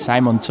photographer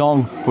Simon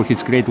Chong for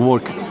his great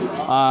work.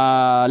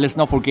 Let's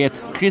not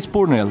forget Chris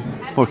Purnell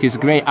for his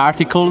great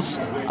articles,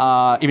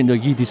 even though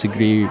you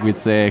disagree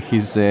with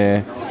his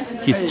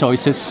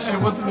choices.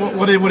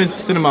 What is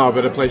cinema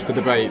but a place to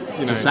debate?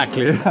 You know?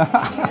 Exactly.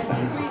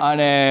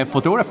 And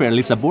photographer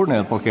Lisa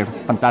Burnell for her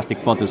fantastic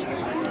photos.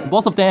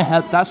 Both of them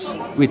helped us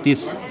with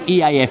this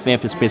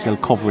EIFF special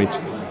coverage.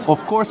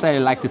 Of course, I'd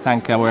like to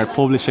thank our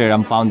publisher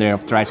and founder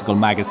of TRISICKLE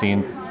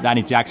magazine,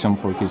 Danny Jackson,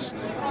 for his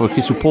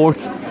support.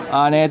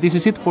 And this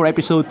is it for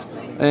episode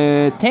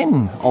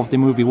 10 of the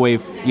Movie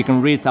Wave. You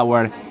can read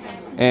our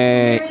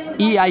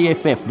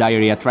EIFF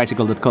diary at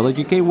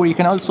tricycle.co.uk, where you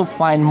can also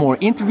find more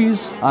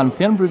interviews and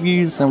film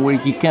reviews, and where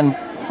you can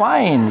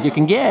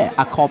get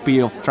a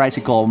copy of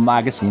TRISICKLE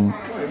magazine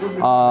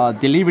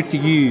delivered to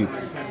you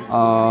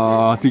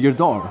to your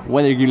door,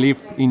 whether you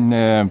live in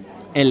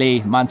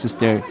LA,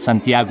 Manchester,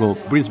 Santiago,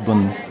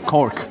 Brisbane,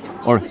 Cork,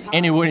 or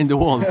anywhere in the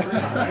world.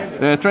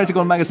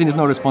 TRISICKLE magazine is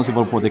not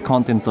responsible for the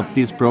content of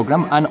this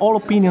program, and all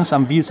opinions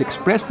and views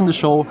expressed on the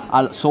show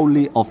are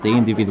solely of the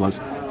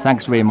individuals.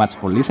 Thanks very much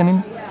for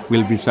listening.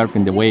 We'll be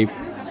surfing the wave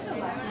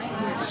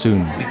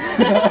soon.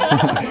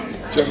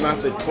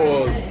 Dramatic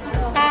pause.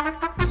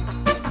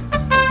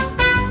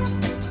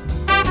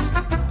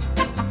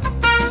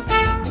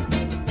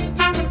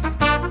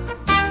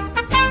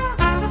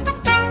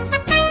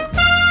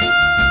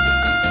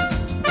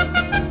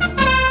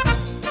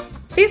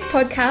 This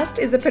podcast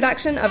is a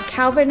production of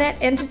Calvonet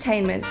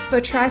Entertainment for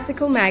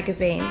TRISICKLE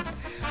magazine.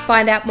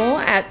 Find out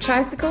more at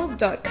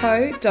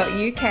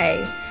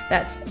tricycle.co.uk.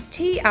 That's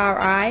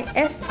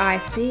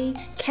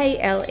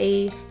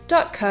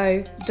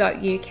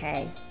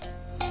TRISICKLE.co.uk.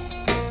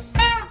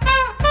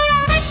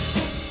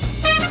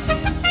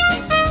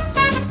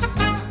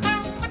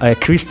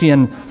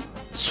 Christian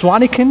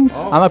Swaniken,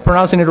 am I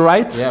pronouncing it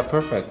right? Yeah,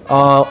 perfect.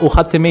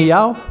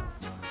 Uhatemeyao?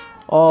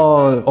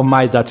 Oh,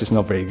 my Dutch is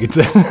not very good.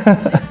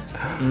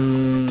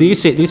 Do you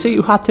say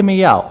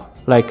Uhatemeyao?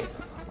 Like,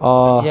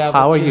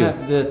 how are you?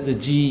 The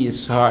G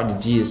is hard, the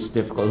G is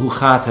difficult. Hoe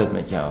gaat het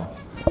met jou?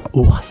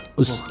 Hoe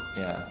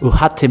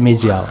gaat het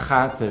met jou?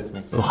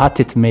 Hoe gaat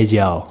het met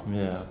jou?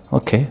 Ja.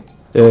 Oké.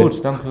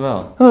 Goed, dank u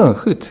wel. Oh,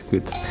 goed.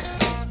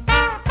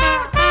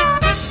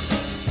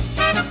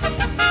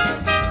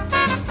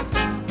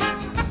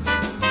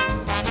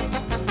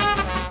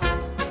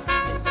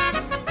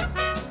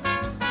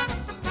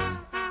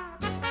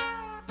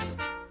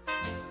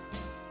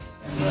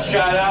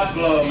 Shut up,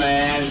 little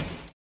man.